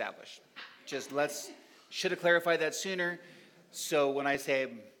trying to establish. Should have clarified that sooner. So when I say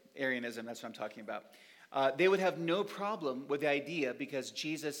Arianism, that's what I'm talking about. They would have no problem with the idea, because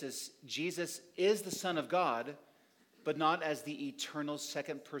Jesus is the Son of God, but not as the eternal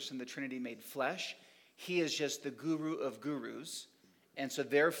second person the Trinity made flesh. He is just the guru of gurus. And so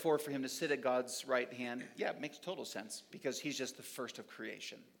therefore, for him to sit at God's right hand, yeah, it makes total sense, because he's just the first of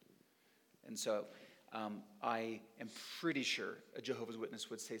creation. And so I am pretty sure a Jehovah's Witness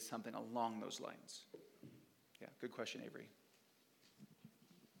would say something along those lines. Yeah, good question, Avery.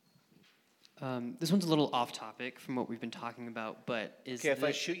 This one's a little off topic from what we've been talking about, but is okay, if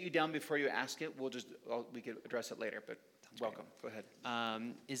I shoot you down before you ask it, we could address it later, but welcome. Go ahead.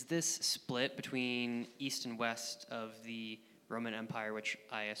 Is this split between East and West of the Roman Empire, which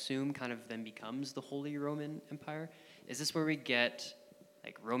I assume kind of then becomes the Holy Roman Empire, is this where we get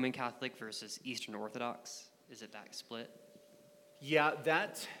like Roman Catholic versus Eastern Orthodox? Is it that split? Yeah,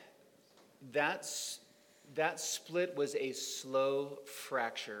 that split was a slow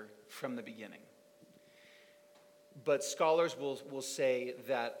fracture from the beginning. But scholars will say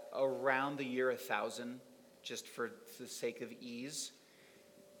that around the year 1000, just for the sake of ease,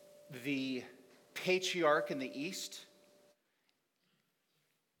 the patriarch in the East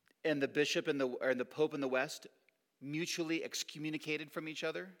and the bishop and the pope in the West mutually excommunicated from each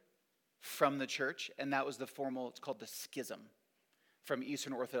other from the church, and that was it's called the schism from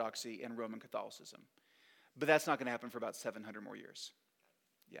Eastern Orthodoxy and Roman Catholicism. But that's not going to happen for about 700 more years.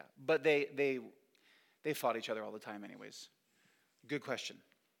 Yeah, but they fought each other all the time anyways. Good question.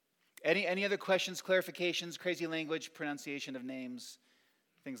 Any other questions, clarifications, crazy language, pronunciation of names,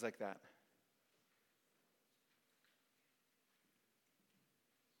 things like that?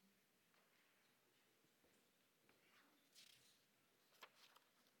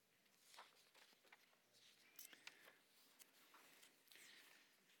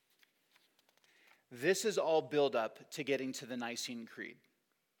 This is all build up to getting to the Nicene Creed.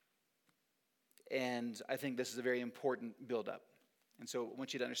 And I think this is a very important build up. And so I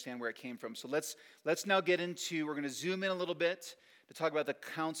want you to understand where it came from. So let's now get into, we're going to zoom in a little bit to talk about the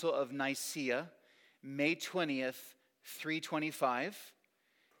Council of Nicaea, May 20th, 325,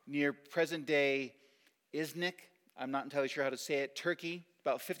 near present-day Iznik. I'm not entirely sure how to say it. Turkey,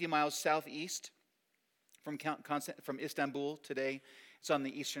 about 50 miles southeast from Istanbul today. It's on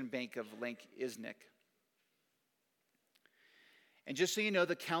the eastern bank of Lake Iznik. And just so you know,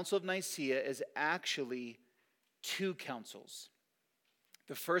 the Council of Nicaea is actually two councils.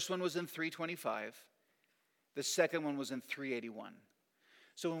 The first one was in 325. The second one was in 381.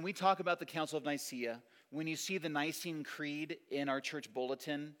 So when we talk about the Council of Nicaea, when you see the Nicene Creed in our church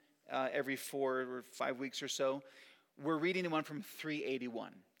bulletin every 4 or 5 weeks or so, we're reading the one from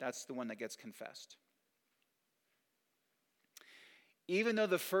 381. That's the one that gets confessed. Even though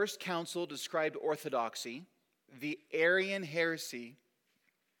the first council described orthodoxy, the Arian heresy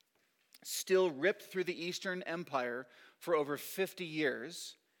still ripped through the Eastern Empire for over 50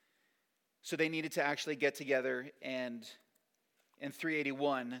 years. So they needed to actually get together and in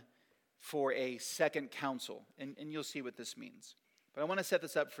 381 for a second council. And you'll see what this means. But I want to set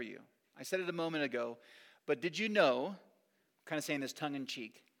this up for you. I said it a moment ago, but did you know, kind of saying this tongue in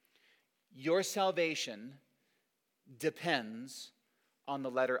cheek, your salvation depends on the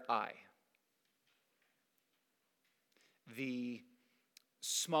letter I. The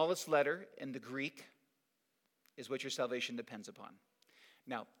smallest letter in the Greek is what your salvation depends upon.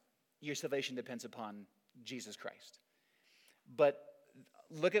 Now, your salvation depends upon Jesus Christ. But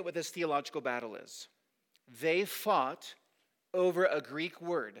look at what this theological battle is. They fought over a Greek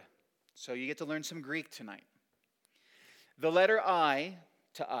word. So you get to learn some Greek tonight. The letter I,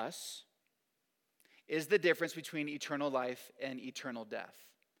 to us, is the difference between eternal life and eternal death.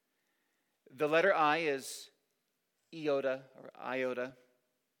 The letter I is iota or iota.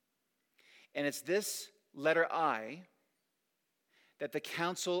 And it's this letter I that the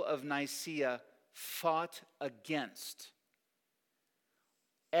Council of Nicaea fought against.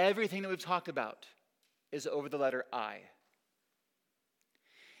 Everything that we've talked about is over the letter I.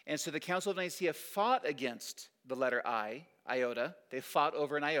 And so the Council of Nicaea fought against the letter I, iota. They fought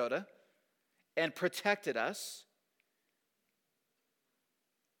over an iota and protected us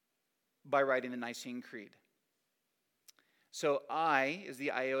by writing the Nicene Creed. So I is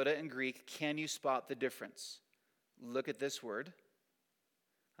the iota in Greek. Can you spot the difference? Look at this word.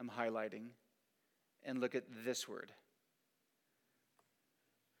 I'm highlighting. And look at this word.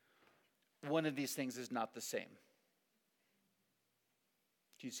 One of these things is not the same.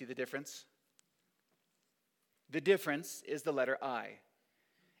 Do you see the difference? The difference is the letter I,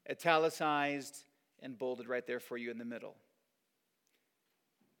 italicized and bolded right there for you in the middle.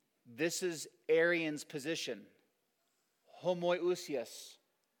 This is Arian's position, homoousios.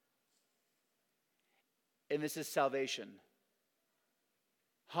 And this is salvation,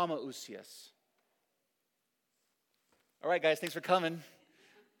 homoousios. All right, guys, thanks for coming.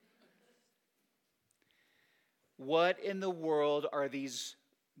 What in the world are these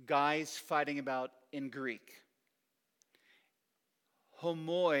guys fighting about in Greek?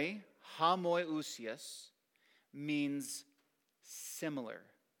 Homoousios means similar.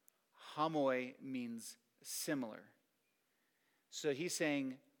 Homoi means similar. So he's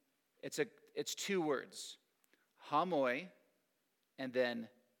saying it's two words. Homoi and then,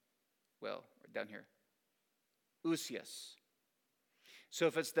 well, down here, ousios. So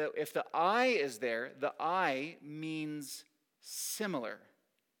if the I is there, the I means similar.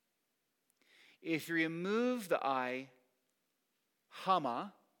 If you remove the I,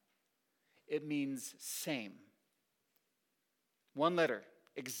 hama, it means same. One letter,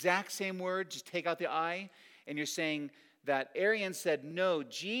 exact same word, just take out the I, and you're saying that Arian said, no,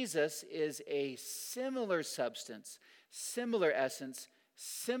 Jesus is a similar substance, similar essence,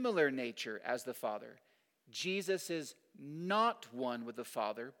 similar nature as the Father. Jesus is not one with the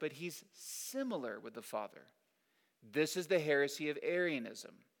Father, but he's similar with the Father. This is the heresy of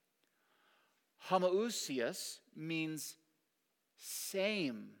Arianism. Homoousios means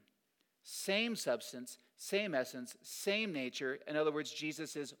same substance, same essence, same nature. In other words,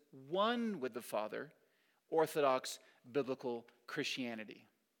 Jesus is one with the Father, Orthodox biblical Christianity.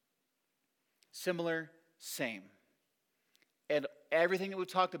 Similar, same. And everything that we've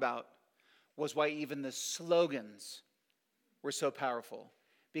talked about was why even the slogans were so powerful.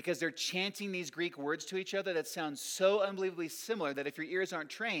 Because they're chanting these Greek words to each other that sound so unbelievably similar that if your ears aren't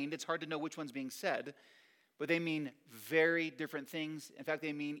trained, it's hard to know which one's being said. But they mean very different things. In fact,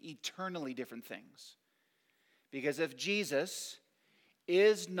 they mean eternally different things. Because if Jesus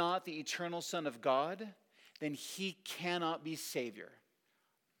is not the eternal Son of God, then he cannot be Savior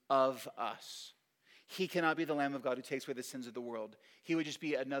of us. He cannot be the Lamb of God who takes away the sins of the world. He would just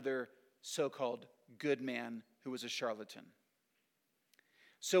be another so-called good man who was a charlatan.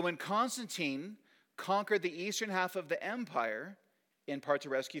 So when Constantine conquered the eastern half of the empire, in part to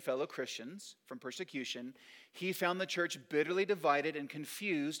rescue fellow Christians from persecution, he found the church bitterly divided and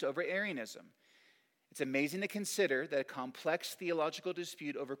confused over Arianism. It's amazing to consider that a complex theological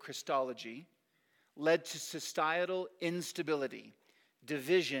dispute over Christology led to societal instability,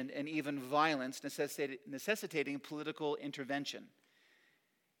 division, and even violence, necessitating political intervention.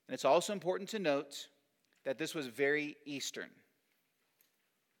 And it's also important to note that this was very Eastern.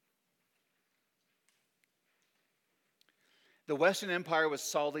 The Western Empire was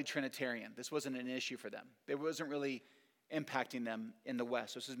solidly Trinitarian. This wasn't an issue for them. It wasn't really impacting them in the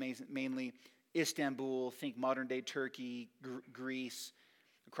West. This was mainly Istanbul, think modern-day Turkey, Greece,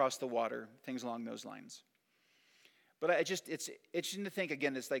 across the water, things along those lines. But it's interesting to think,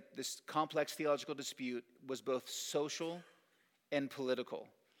 again, this complex theological dispute was both social and political.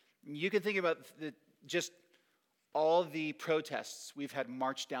 You can think about just all the protests we've had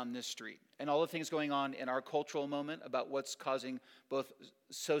marched down this street and all the things going on in our cultural moment about what's causing both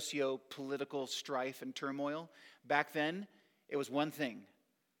socio-political strife and turmoil. Back then, it was one thing: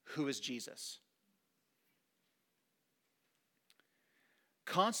 who is Jesus?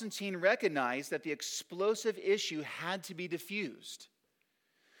 Constantine recognized that the explosive issue had to be diffused.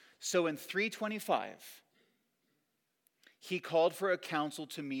 So in 325, he called for a council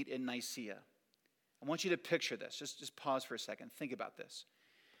to meet in Nicaea. I want you to picture this. Just pause for a second. Think about this.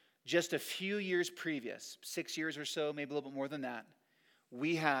 Just a few years previous, 6 years or so, maybe a little bit more than that,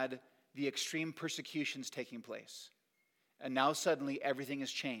 we had the extreme persecutions taking place. And now suddenly everything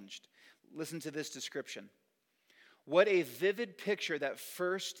has changed. Listen to this description. What a vivid picture that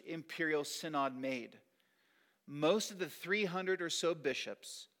first imperial synod made. Most of the 300 or so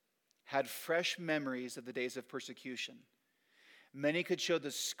bishops had fresh memories of the days of persecution. Many could show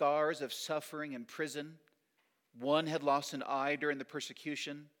the scars of suffering in prison. One had lost an eye during the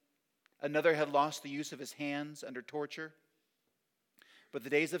persecution. Another had lost the use of his hands under torture. But the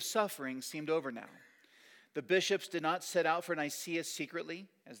days of suffering seemed over now. The bishops did not set out for Nicaea secretly,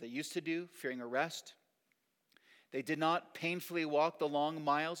 as they used to do, fearing arrest. They did not painfully walk the long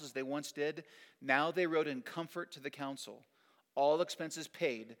miles as they once did. Now they rode in comfort to the council, all expenses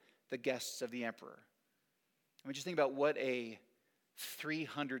paid, the guests of the emperor. I mean, just think about what a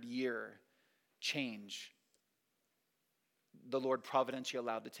 300-year change the Lord providentially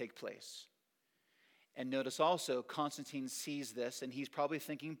allowed to take place. And notice also, Constantine sees this, and he's probably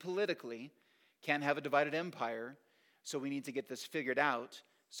thinking politically, can't have a divided empire, so we need to get this figured out.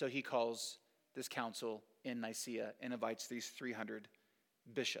 So he calls this council in Nicaea and invites these 300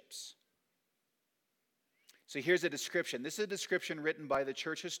 bishops. So here's a description. This is a description written by the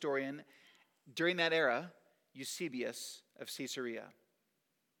church historian during that era, Eusebius of Caesarea.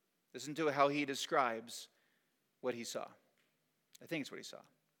 Listen to how he describes what he saw. I think it's what he saw.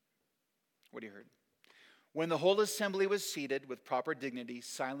 What he heard. When the whole assembly was seated with proper dignity,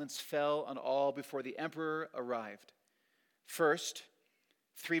 silence fell on all before the emperor arrived. First,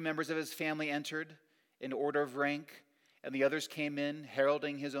 3 members of his family entered in order of rank, and the others came in,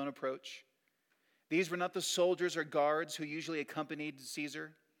 heralding his own approach. These were not the soldiers or guards who usually accompanied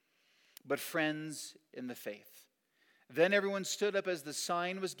Caesar, but friends in the faith. Then everyone stood up as the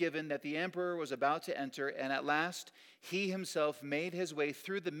sign was given that the emperor was about to enter, and at last he himself made his way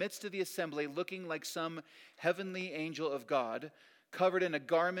through the midst of the assembly, looking like some heavenly angel of God, covered in a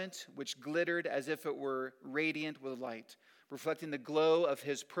garment which glittered as if it were radiant with light, reflecting the glow of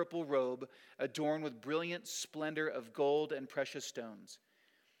his purple robe, adorned with brilliant splendor of gold and precious stones.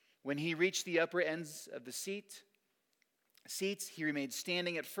 When he reached the upper ends of the seats, he remained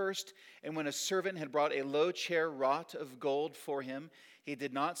standing at first, and when a servant had brought a low chair wrought of gold for him, he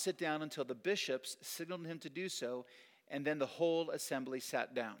did not sit down until the bishops signaled him to do so, and then the whole assembly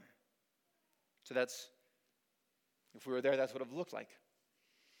sat down. So that's, if we were there, that's what it would look like.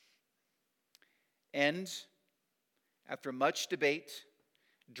 And after much debate,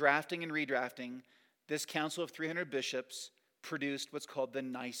 drafting and redrafting, this council of 300 bishops produced what's called the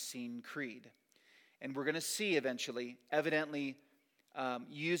Nicene Creed. And we're going to see eventually, evidently,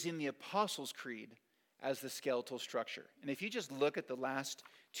 using the Apostles' Creed as the skeletal structure. And if you just look at the last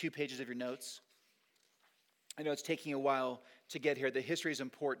 2 pages of your notes, I know it's taking a while to get here. The history is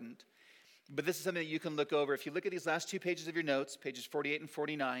important. But this is something that you can look over. If you look at these last 2 pages of your notes, pages 48 and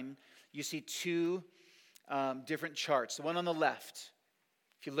 49, you see 2 different charts. The one on the left,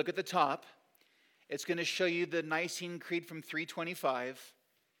 if you look at the top, it's going to show you the Nicene Creed from 325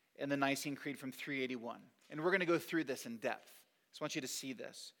 and the Nicene Creed from 381. And we're going to go through this in depth. I just want you to see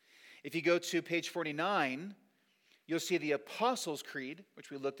this. If you go to page 49, you'll see the Apostles' Creed,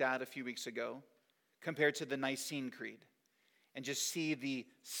 which we looked at a few weeks ago, compared to the Nicene Creed. And just see the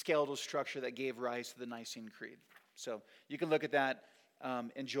skeletal structure that gave rise to the Nicene Creed. So you can look at that,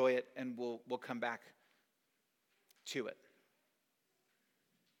 enjoy it, and we'll come back to it.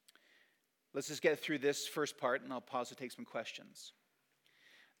 Let's just get through this first part, and I'll pause to take some questions.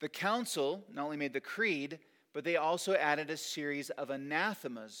 The council not only made the creed, but they also added a series of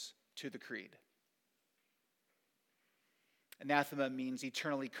anathemas to the creed. Anathema means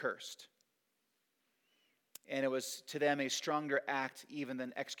eternally cursed. and it was to them a stronger act even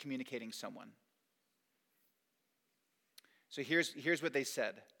than excommunicating someone. So here's what they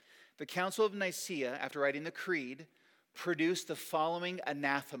said. The Council of Nicaea, after writing the creed, produced the following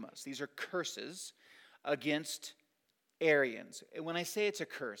anathemas. These are curses against Arians. And when I say it's a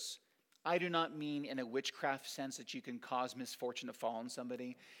curse, I do not mean in a witchcraft sense that you can cause misfortune to fall on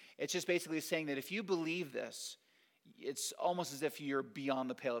somebody. It's just basically saying that if you believe this, it's almost as if you're beyond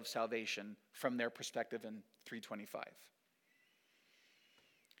the pale of salvation from their perspective in 325.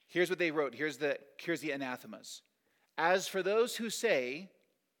 Here's what they wrote. Here's the anathemas. As for those who say,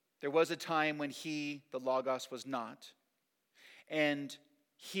 there was a time when he, the Logos, was not, and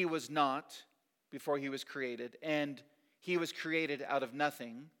he was not before he was created, and he was created out of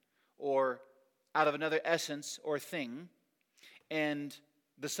nothing, or out of another essence or thing, and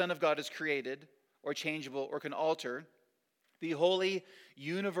the Son of God is created, or changeable, or can alter, the holy,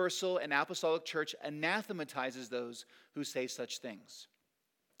 universal, and apostolic church anathematizes those who say such things.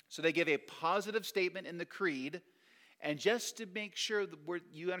 So they give a positive statement in the creed, and just to make sure that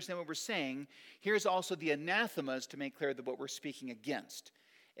you understand what we're saying, here's also the anathemas to make clear that what we're speaking against.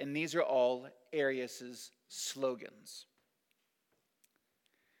 And these are all Arius' slogans.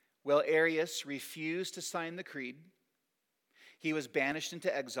 Well, Arius refused to sign the creed. He was banished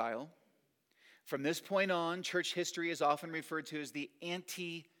into exile. From this point on, church history is often referred to as the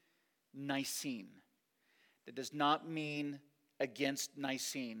anti-Nicene. That does not mean against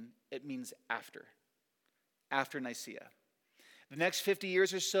Nicene, it means after Nicaea. The next 50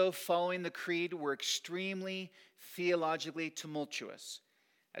 years or so following the creed were extremely theologically tumultuous.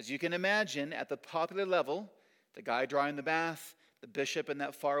 As you can imagine, at the popular level, the guy drawing the bath, the bishop in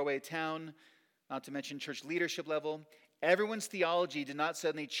that faraway town, not to mention church leadership level, everyone's theology did not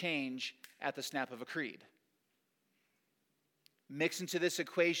suddenly change at the snap of a creed. Mix into this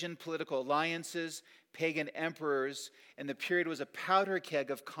equation political alliances, pagan emperors, and the period was a powder keg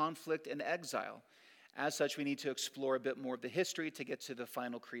of conflict and exile. As such, we need to explore a bit more of the history to get to the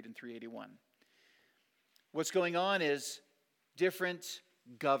final creed in 381. What's going on is different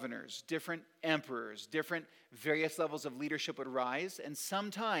governors, different emperors, different various levels of leadership would rise, and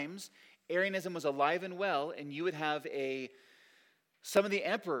sometimes Arianism was alive and well, and you would have some of the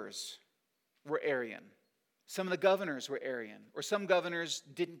emperors were Arian, some of the governors were Arian, or some governors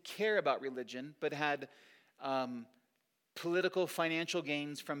didn't care about religion, but had political, financial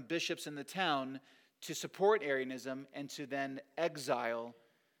gains from bishops in the town to support Arianism and to then exile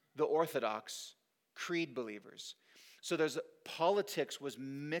the Orthodox creed believers. So politics was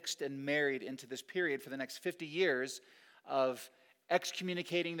mixed and married into this period for the next 50 years of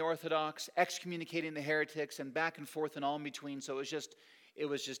excommunicating the Orthodox, excommunicating the heretics, and back and forth and all in between. So it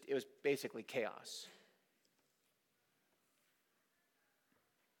was basically chaos.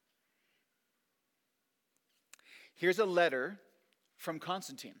 Here's a letter from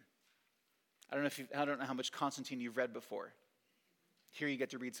Constantine. I don't know how much Constantine you've read before. Here you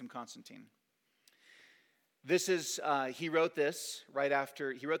get to read some Constantine. This is, he wrote this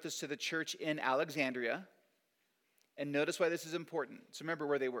to the church in Alexandria. And notice why this is important. So remember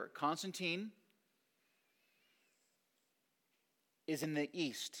where they were. Constantine is in the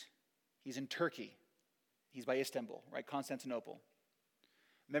east. He's in Turkey. He's by Istanbul, right? Constantinople.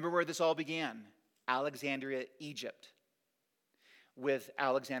 Remember where this all began? Alexandria, Egypt, with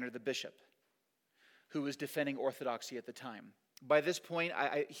Alexander the bishop, who was defending orthodoxy at the time. By this point,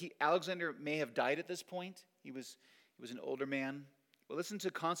 Alexander may have died at this point. He was an older man. Well, listen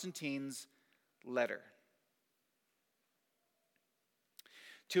to Constantine's letter.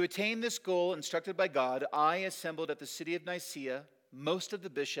 To attain this goal instructed by God, I assembled at the city of Nicaea most of the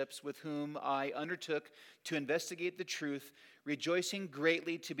bishops with whom I undertook to investigate the truth, rejoicing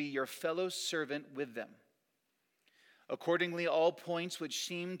greatly to be your fellow servant with them. Accordingly, all points which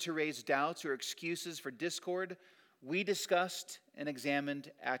seemed to raise doubts or excuses for discord, we discussed and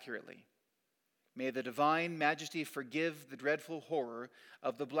examined accurately. May the divine majesty forgive the dreadful horror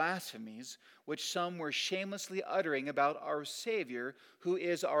of the blasphemies which some were shamelessly uttering about our Savior, who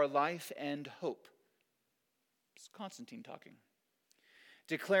is our life and hope. It's Constantine talking.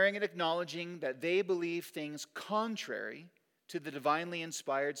 Declaring and acknowledging that they believe things contrary to the divinely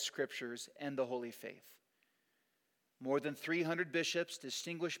inspired scriptures and the holy faith. More than 300 bishops,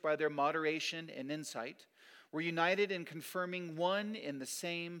 distinguished by their moderation and insight, were united in confirming one in the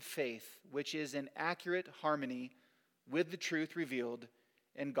same faith, which is in accurate harmony with the truth revealed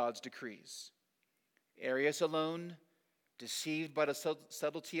in God's decrees. Arius alone, deceived by the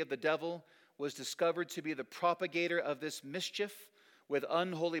subtlety of the devil, was discovered to be the propagator of this mischief with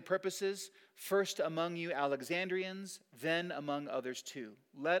unholy purposes, first among you Alexandrians, then among others too.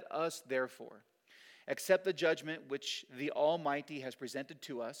 Let us, therefore, Accept the judgment which the Almighty has presented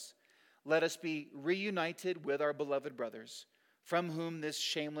to us. Let us be reunited with our beloved brothers, from whom this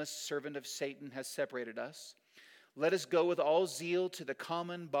shameless servant of Satan has separated us. Let us go with all zeal to the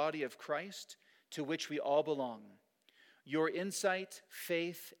common body of Christ, to which we all belong. Your insight,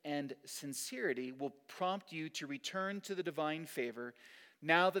 faith, and sincerity will prompt you to return to the divine favor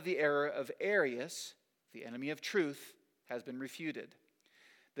now that the error of Arius, the enemy of truth, has been refuted.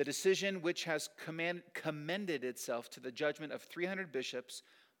 The decision which has commended itself to the judgment of 300 bishops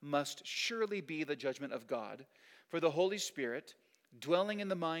must surely be the judgment of God, for the Holy Spirit, dwelling in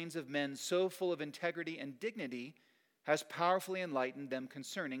the minds of men so full of integrity and dignity, has powerfully enlightened them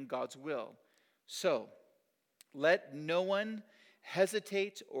concerning God's will. So, let no one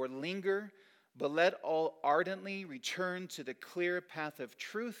hesitate or linger, but let all ardently return to the clear path of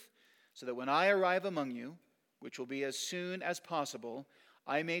truth, so that when I arrive among you, which will be as soon as possible,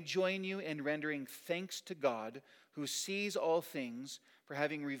 I may join you in rendering thanks to God, who sees all things, for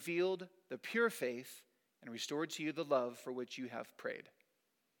having revealed the pure faith and restored to you the love for which you have prayed.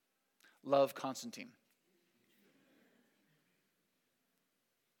 Love, Constantine.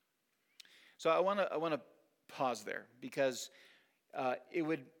 So I want to pause there, because it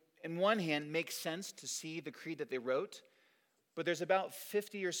would, in one hand, make sense to see the creed that they wrote, but there's about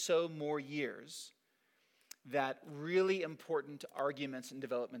 50 or so more years that really important arguments and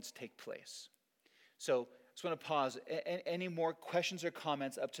developments take place. So I just want to pause. Any more questions or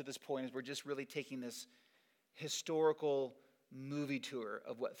comments up to this point, as we're just really taking this historical movie tour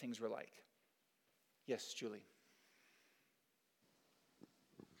of what things were like? Yes, Julie.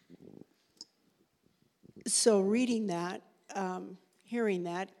 So reading that, hearing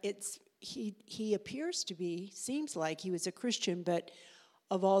that, he appears to be, seems like he was a Christian, but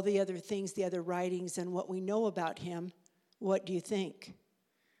of all the other things, the other writings and what we know about him, what do you think?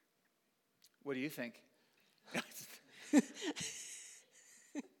 What do you think?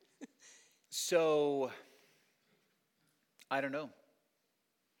 So, I don't know.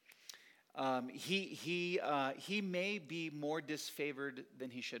 He may be more disfavored than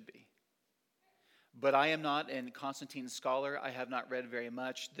he should be. But I am not a Constantine scholar. I have not read very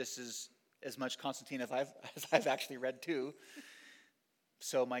much. This is as much Constantine as I've actually read too.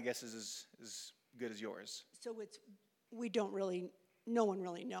 So my guess is as good as yours. So no one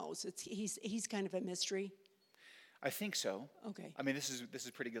really knows. He's kind of a mystery. I think so. Okay. I mean, this is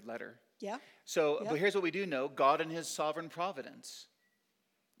a pretty good letter. Yeah. So, Yeah. But here's what we do know: God, in His sovereign providence,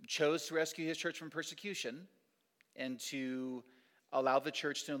 chose to rescue His church from persecution, and to allow the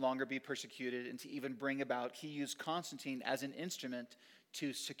church to no longer be persecuted, and to even bring about. He used Constantine as an instrument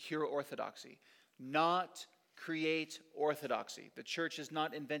to secure orthodoxy, not create orthodoxy. The church is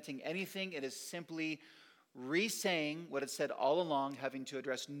not inventing anything. It is simply re-saying what it said all along, having to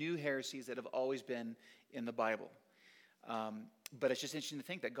address new heresies that have always been in the Bible. But it's just interesting to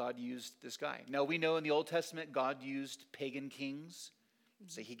think that God used this guy. Now, we know in the Old Testament, God used pagan kings.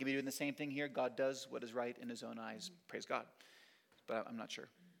 So He could be doing the same thing here. God does what is right in His own eyes. Praise God. But I'm not sure.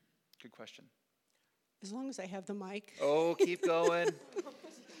 Good question. As long as I have the mic. Oh, keep going.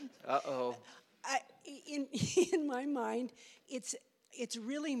 Uh-oh. In my mind, it's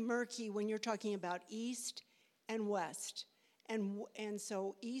really murky when you're talking about East and West. And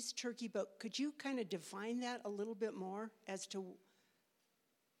so East Turkey, but could you kind of define that a little bit more as to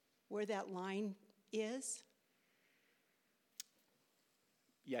where that line is?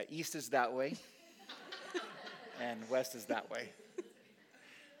 Yeah, East is that way, and West is that way.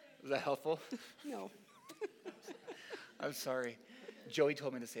 Is that helpful? No. I'm sorry. Joey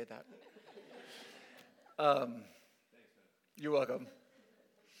told me to say that. You're welcome.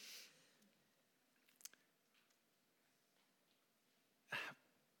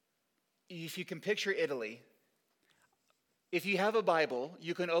 If you can picture Italy, if you have a Bible,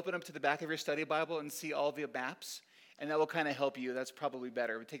 you can open up to the back of your study Bible and see all the maps, and that will kind of help you. That's probably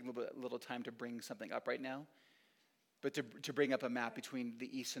better. It would take a little time to bring something up right now, but to bring up a map between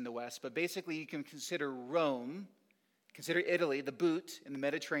the East and the West. But basically, you can consider Rome, consider Italy, the boot in the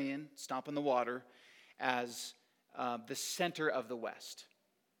Mediterranean, stomp in the water, as the center of the West.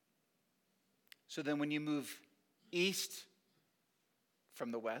 So then when you move east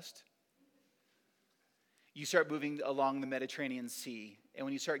from the West, you start moving along the Mediterranean Sea. And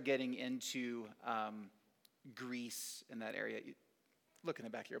when you start getting into Greece in that area, look in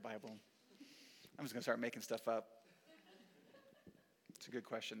the back of your Bible. I'm just going to start making stuff up. It's a good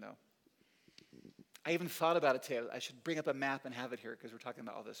question, though. I even thought about it today. I should bring up a map and have it here because we're talking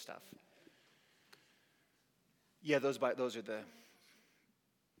about all this stuff. Yeah, those are the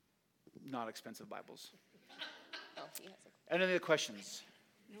not expensive Bibles. Oh, he has a Any other questions?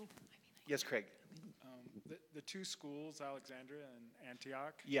 No. Yes, Craig. The two schools, Alexandria and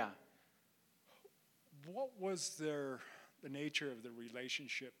Antioch, Yeah. what was the nature of the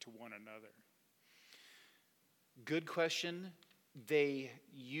relationship to one another? Good question. They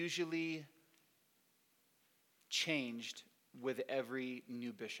usually changed with every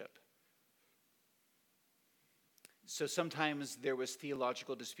new bishop. So sometimes there was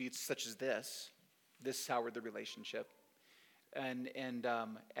theological disputes such as this. This soured the relationship. And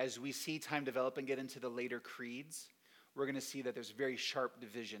as we see time develop and get into the later creeds, we're going to see that there's very sharp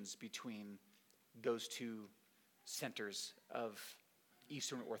divisions between those two centers of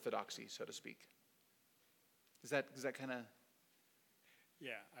Eastern Orthodoxy, so to speak. Does that kind of...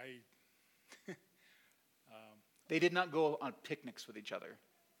 Yeah, They did not go on picnics with each other.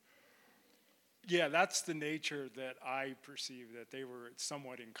 yeah, that's the nature that I perceive, that they were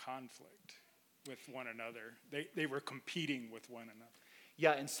somewhat in conflict with one another. They were competing with one another.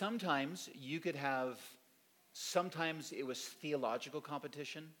 Yeah, and sometimes you could have, sometimes it was theological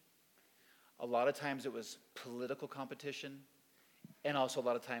competition. A lot of times it was political competition. And also a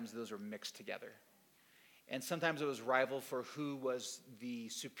lot of times those were mixed together. And sometimes it was rival for who was the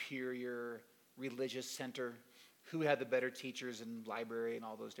superior religious center, who had the better teachers and library and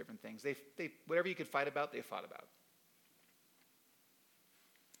all those different things. They whatever you could fight about, they fought about.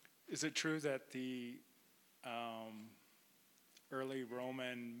 Is it true that the early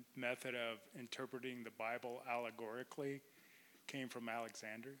Roman method of interpreting the Bible allegorically came from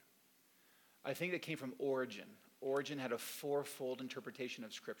Alexander? I think it came from Origen. Origen had a fourfold interpretation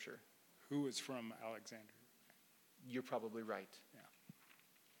of Scripture. Who was from Alexander? You're probably right. Yeah,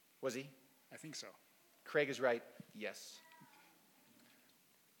 Was he? I think so. Craig is right. Yes.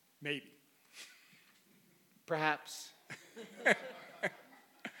 Maybe. Perhaps.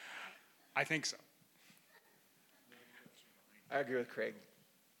 I think so. I agree with Craig.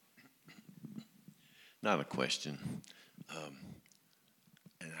 Not a question.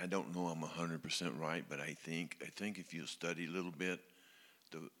 And I don't know I'm 100% right, but I think if you study a little bit,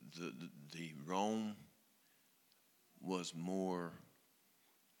 the Rome was more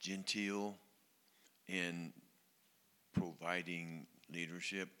genteel in providing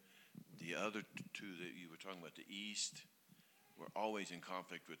leadership. The other two that you were talking about, the East, were always in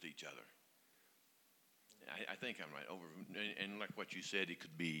conflict with each other. I think I'm right. And like what you said, it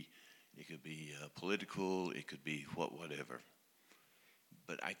could be political, it could be whatever.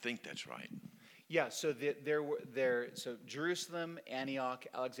 But I think that's right. Yeah, so so Jerusalem, Antioch,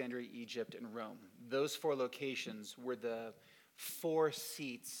 Alexandria, Egypt, and Rome. Those four locations were the four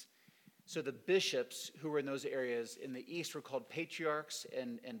seats. So the bishops who were in those areas in the east were called patriarchs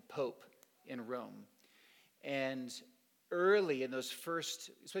and pope in Rome. And early in those first,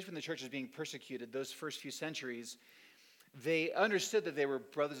 especially when the church was being persecuted, those first few centuries, they understood that they were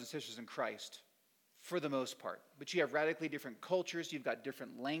brothers and sisters in Christ for the most part. But you have radically different cultures, you've got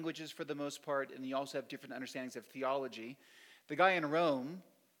different languages for the most part, and you also have different understandings of theology. The guy in Rome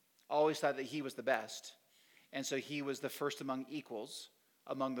always thought that he was the best, and so he was the first among equals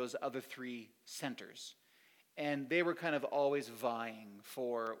among those other three centers. And they were kind of always vying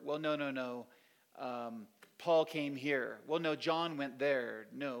for, well, no. Paul came here. Well, no, John went there.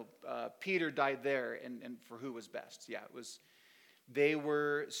 No, Peter died there, and for who was best. Yeah, it was, they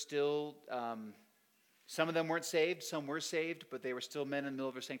were still, some of them weren't saved, some were saved, but they were still men in the middle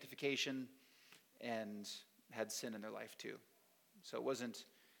of their sanctification and had sin in their life too. So it wasn't,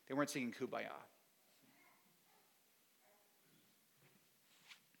 they weren't singing Kumbaya.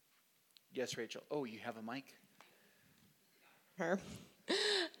 Yes, Rachel. Oh, you have a mic? Her.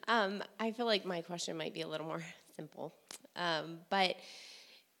 I feel like my question might be a little more simple. But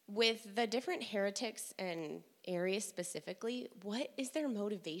with the different heretics and Arius specifically, what is their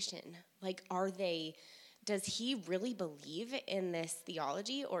motivation? Like, does he really believe in this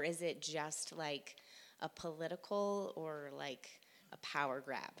theology, or is it just like a political or like a power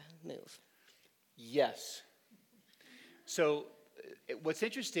grab move? Yes. So what's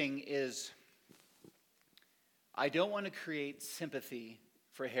interesting is I don't want to create sympathy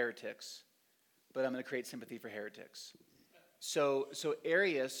for heretics, but I'm going to create sympathy for heretics. So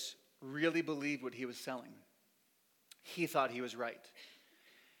Arius really believed what he was selling. He thought he was right.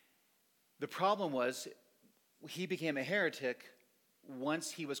 The problem was he became a heretic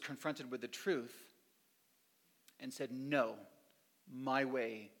once he was confronted with the truth and said, no, my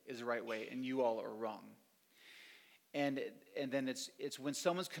way is the right way and you all are wrong. And then it's when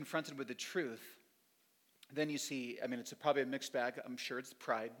someone's confronted with the truth, then you see, I mean, it's probably a mixed bag. I'm sure it's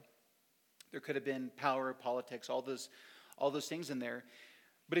pride. There could have been power, politics, all those things in there.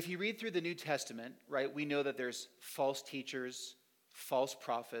 But if you read through the New Testament, right, we know that there's false teachers, false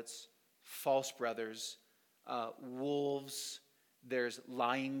prophets, false brothers, wolves, there's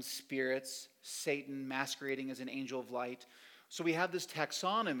lying spirits, Satan masquerading as an angel of light. So we have this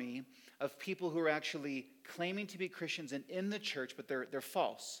taxonomy of people who are actually claiming to be Christians and in the church, but they're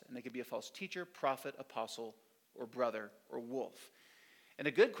false. And they could be a false teacher, prophet, apostle, or brother, or wolf. And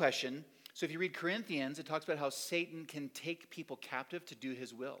a good question, so if you read Corinthians, it talks about how Satan can take people captive to do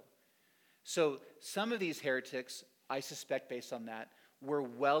his will. So some of these heretics, I suspect based on that, were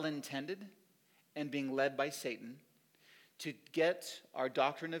well-intended and being led by Satan to get our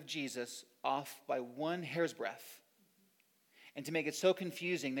doctrine of Jesus off by one hair's breadth and to make it so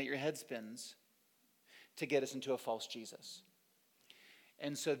confusing that your head spins to get us into a false Jesus.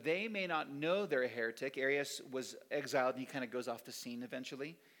 And so they may not know they're a heretic. Arius was exiled and he kind of goes off the scene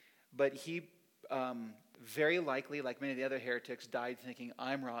eventually. But he very likely, like many of the other heretics, died thinking,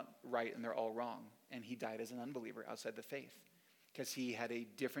 I'm right and they're all wrong. And he died as an unbeliever outside the faith because he had a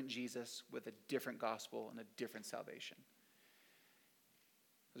different Jesus with a different gospel and a different salvation.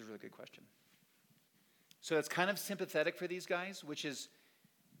 It was a really good question. So it's kind of sympathetic for these guys, which is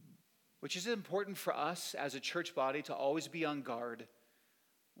important for us as a church body to always be on guard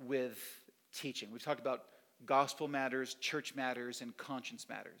with teaching. We've talked about gospel matters, church matters, and conscience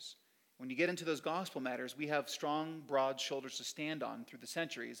matters. When you get into those gospel matters, we have strong, broad shoulders to stand on through the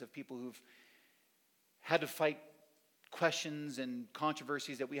centuries of people who've had to fight questions and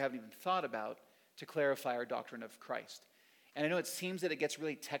controversies that we haven't even thought about to clarify our doctrine of Christ. And I know it seems that it gets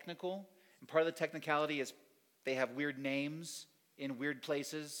really technical, and part of the technicality is they have weird names in weird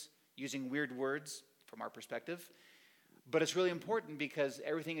places using weird words from our perspective. But it's really important because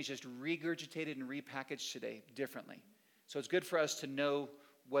everything is just regurgitated and repackaged today differently. So it's good for us to know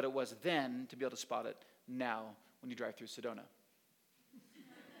what it was then to be able to spot it now when you drive through Sedona.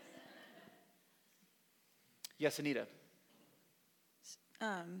 Yes, Anita.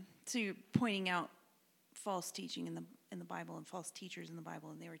 So you're pointing out false teaching in the Bible and false teachers in the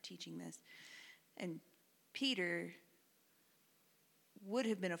Bible, and they were teaching this. And Peter would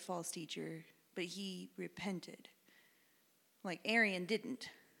have been a false teacher, but he repented. Like Arian didn't,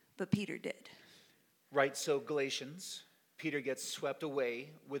 but Peter did. Right, so Galatians, Peter gets swept away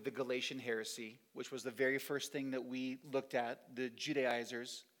with the Galatian heresy, which was the very first thing that we looked at, the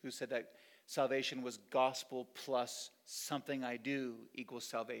Judaizers who said that salvation was gospel plus something I do equals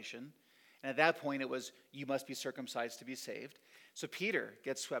salvation. And at that point, it was, you must be circumcised to be saved. So Peter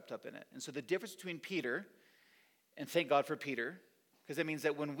gets swept up in it. And so the difference between Peter, and thank God for Peter, because that means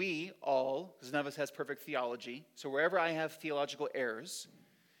that when we all, because none of us has perfect theology, so wherever I have theological errors,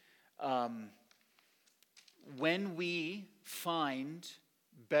 when we find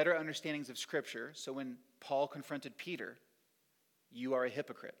better understandings of Scripture, so when Paul confronted Peter, you are a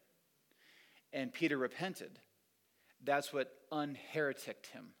hypocrite, and Peter repented, that's what unhereticked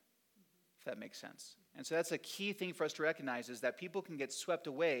him, if that makes sense. And so that's a key thing for us to recognize is that people can get swept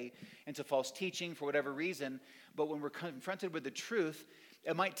away into false teaching for whatever reason, but when we're confronted with the truth,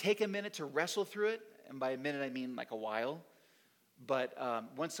 it might take a minute to wrestle through it, and by a minute I mean like a while. But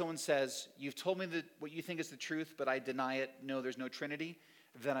once someone says, you've told me that what you think is the truth, but I deny it, no, there's no Trinity,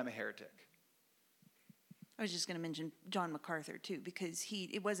 then I'm a heretic. I was just going to mention John MacArthur too, because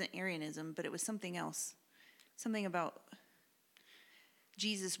it wasn't Arianism, but it was something else. Something about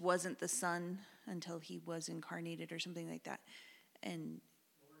Jesus wasn't the Son until he was incarnated or something like that. And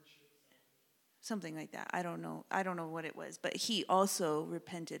something like that. I don't know what it was, but he also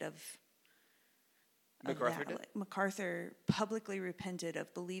repented of MacArthur did? MacArthur publicly repented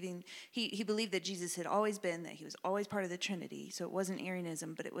of believing, he believed that Jesus had always been, that he was always part of the Trinity. So it wasn't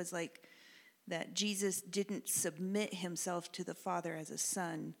Arianism, but it was like that Jesus didn't submit himself to the Father as a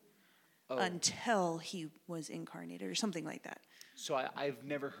son until he was incarnated or something like that. So I've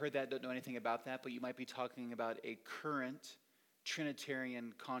never heard that, don't know anything about that, but you might be talking about a current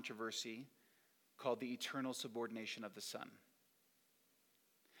Trinitarian controversy called the eternal subordination of the Son.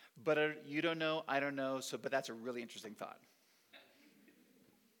 But you don't know, I don't know, but that's a really interesting thought.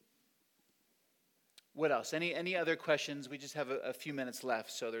 What else? Any other questions? We just have a few minutes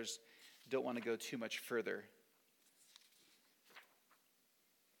left, so don't want to go too much further.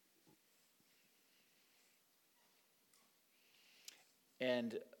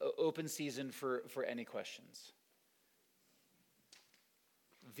 And open season for any questions.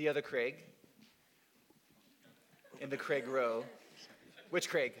 The other Craig, in the Craig row. Which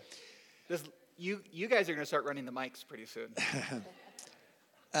Craig? You guys are going to start running the mics pretty soon.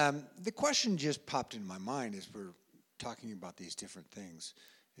 The question just popped in my mind as we're talking about these different things.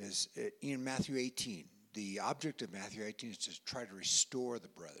 Is in Matthew 18, the object of Matthew 18 is to try to restore the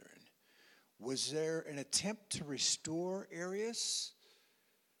brethren. Was there an attempt to restore Arius?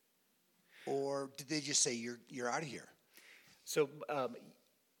 or did they just say you're out of here? So,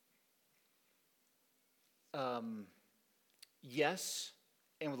 yes,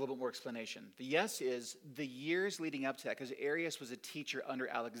 and with a little bit more explanation. The yes is the years leading up to that, because Arius was a teacher under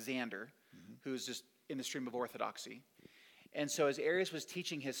Alexander, who was just in the stream of orthodoxy. And so as Arius was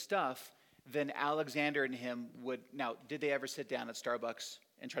teaching his stuff, then Alexander and him would, now, did they ever sit down at Starbucks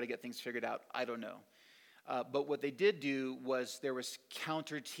and try to get things figured out? I don't know. But what they did do was there was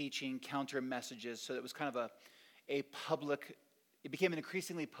counter-teaching, counter-messages, so it was kind of a public, it became an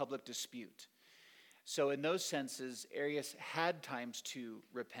increasingly public dispute. So in those senses, Arius had times to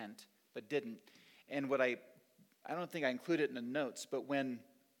repent, but didn't. And what I don't think I included it in the notes, but when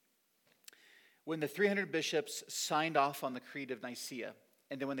the 300 bishops signed off on the Creed of Nicaea,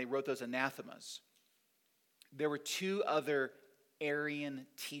 and then when they wrote those anathemas, there were two other Arian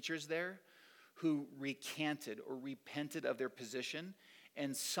teachers there who recanted or repented of their position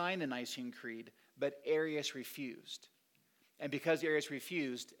and signed the Nicene Creed, but Arius refused. And because Arius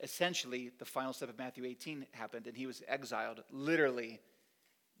refused, essentially the final step of Matthew 18 happened, and he was exiled, literally,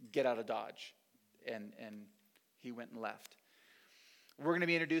 get out of Dodge. And he went and left. We're going to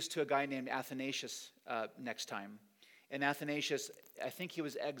be introduced to a guy named Athanasius next time. And Athanasius, I think he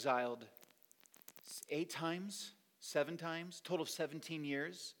was exiled 8 times, 7 times, total of 17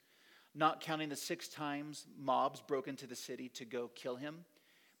 years, not counting the 6 times mobs broke into the city to go kill him.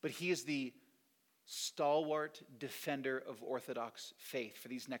 But he is the stalwart defender of Orthodox faith for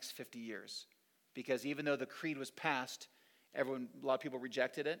these next 50 years. Because even though the creed was passed, a lot of people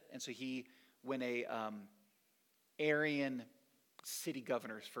rejected it. And so when Arian city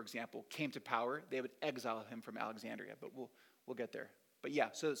governors, for example, came to power, they would exile him from Alexandria. But we'll get there. But yeah,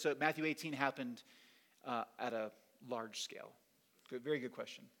 so Matthew 18 happened at a large scale. Good, very good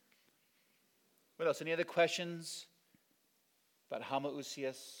question. What else? Any other questions about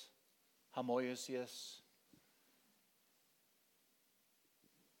homoousios, homoousios?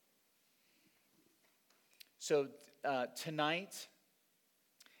 So tonight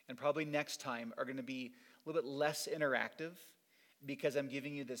and probably next time are going to be a little bit less interactive because I'm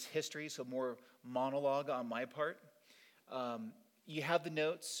giving you this history, so more monologue on my part. You have the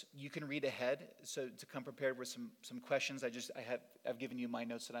notes. You can read ahead, so to come prepared with some questions. I've given you my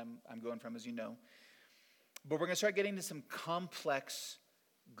notes that I'm going from, as you know. But we're going to start getting to some complex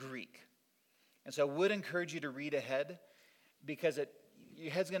Greek. And so I would encourage you to read ahead because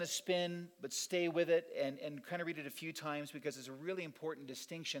your head's going to spin, but stay with it and kind of read it a few times because it's a really important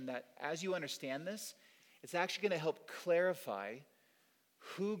distinction that as you understand this, it's actually going to help clarify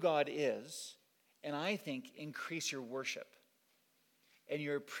who God is and I think increase your worship and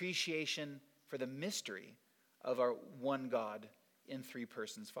your appreciation for the mystery of our one God in 3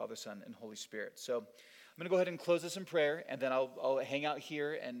 persons, Father, Son, and Holy Spirit. So I'm going to go ahead and close this in prayer, and then I'll hang out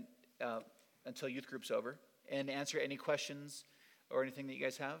here and until youth group's over and answer any questions or anything that you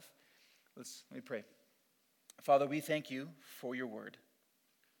guys have. Let me pray. Father, we thank you for your word.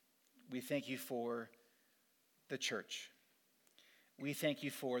 We thank you for the church. We thank you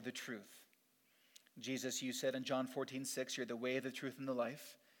for the truth. Jesus, you said in John 14:6, you're the way, the truth, and the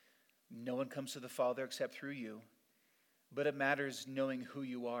life. No one comes to the Father except through you. But it matters knowing who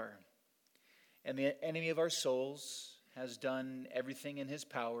you are. And the enemy of our souls has done everything in his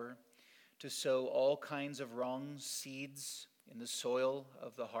power to sow all kinds of wrong seeds in the soil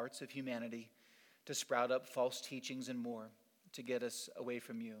of the hearts of humanity, to sprout up false teachings and more, to get us away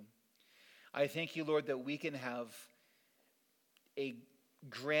from you. I thank you, Lord, that we can have a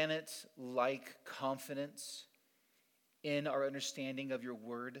granite-like confidence in our understanding of your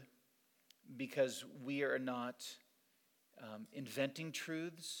word because we are not inventing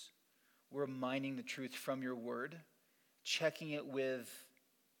truths. We're mining the truth from your word, checking it with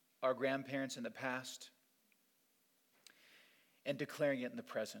our grandparents in the past, and declaring it in the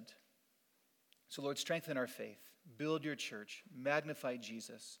present. So, Lord, strengthen our faith. Build your church. Magnify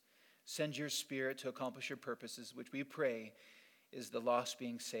Jesus. Send your Spirit to accomplish your purposes, which we pray is the lost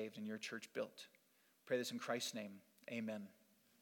being saved and your church built. Pray this in Christ's name. Amen.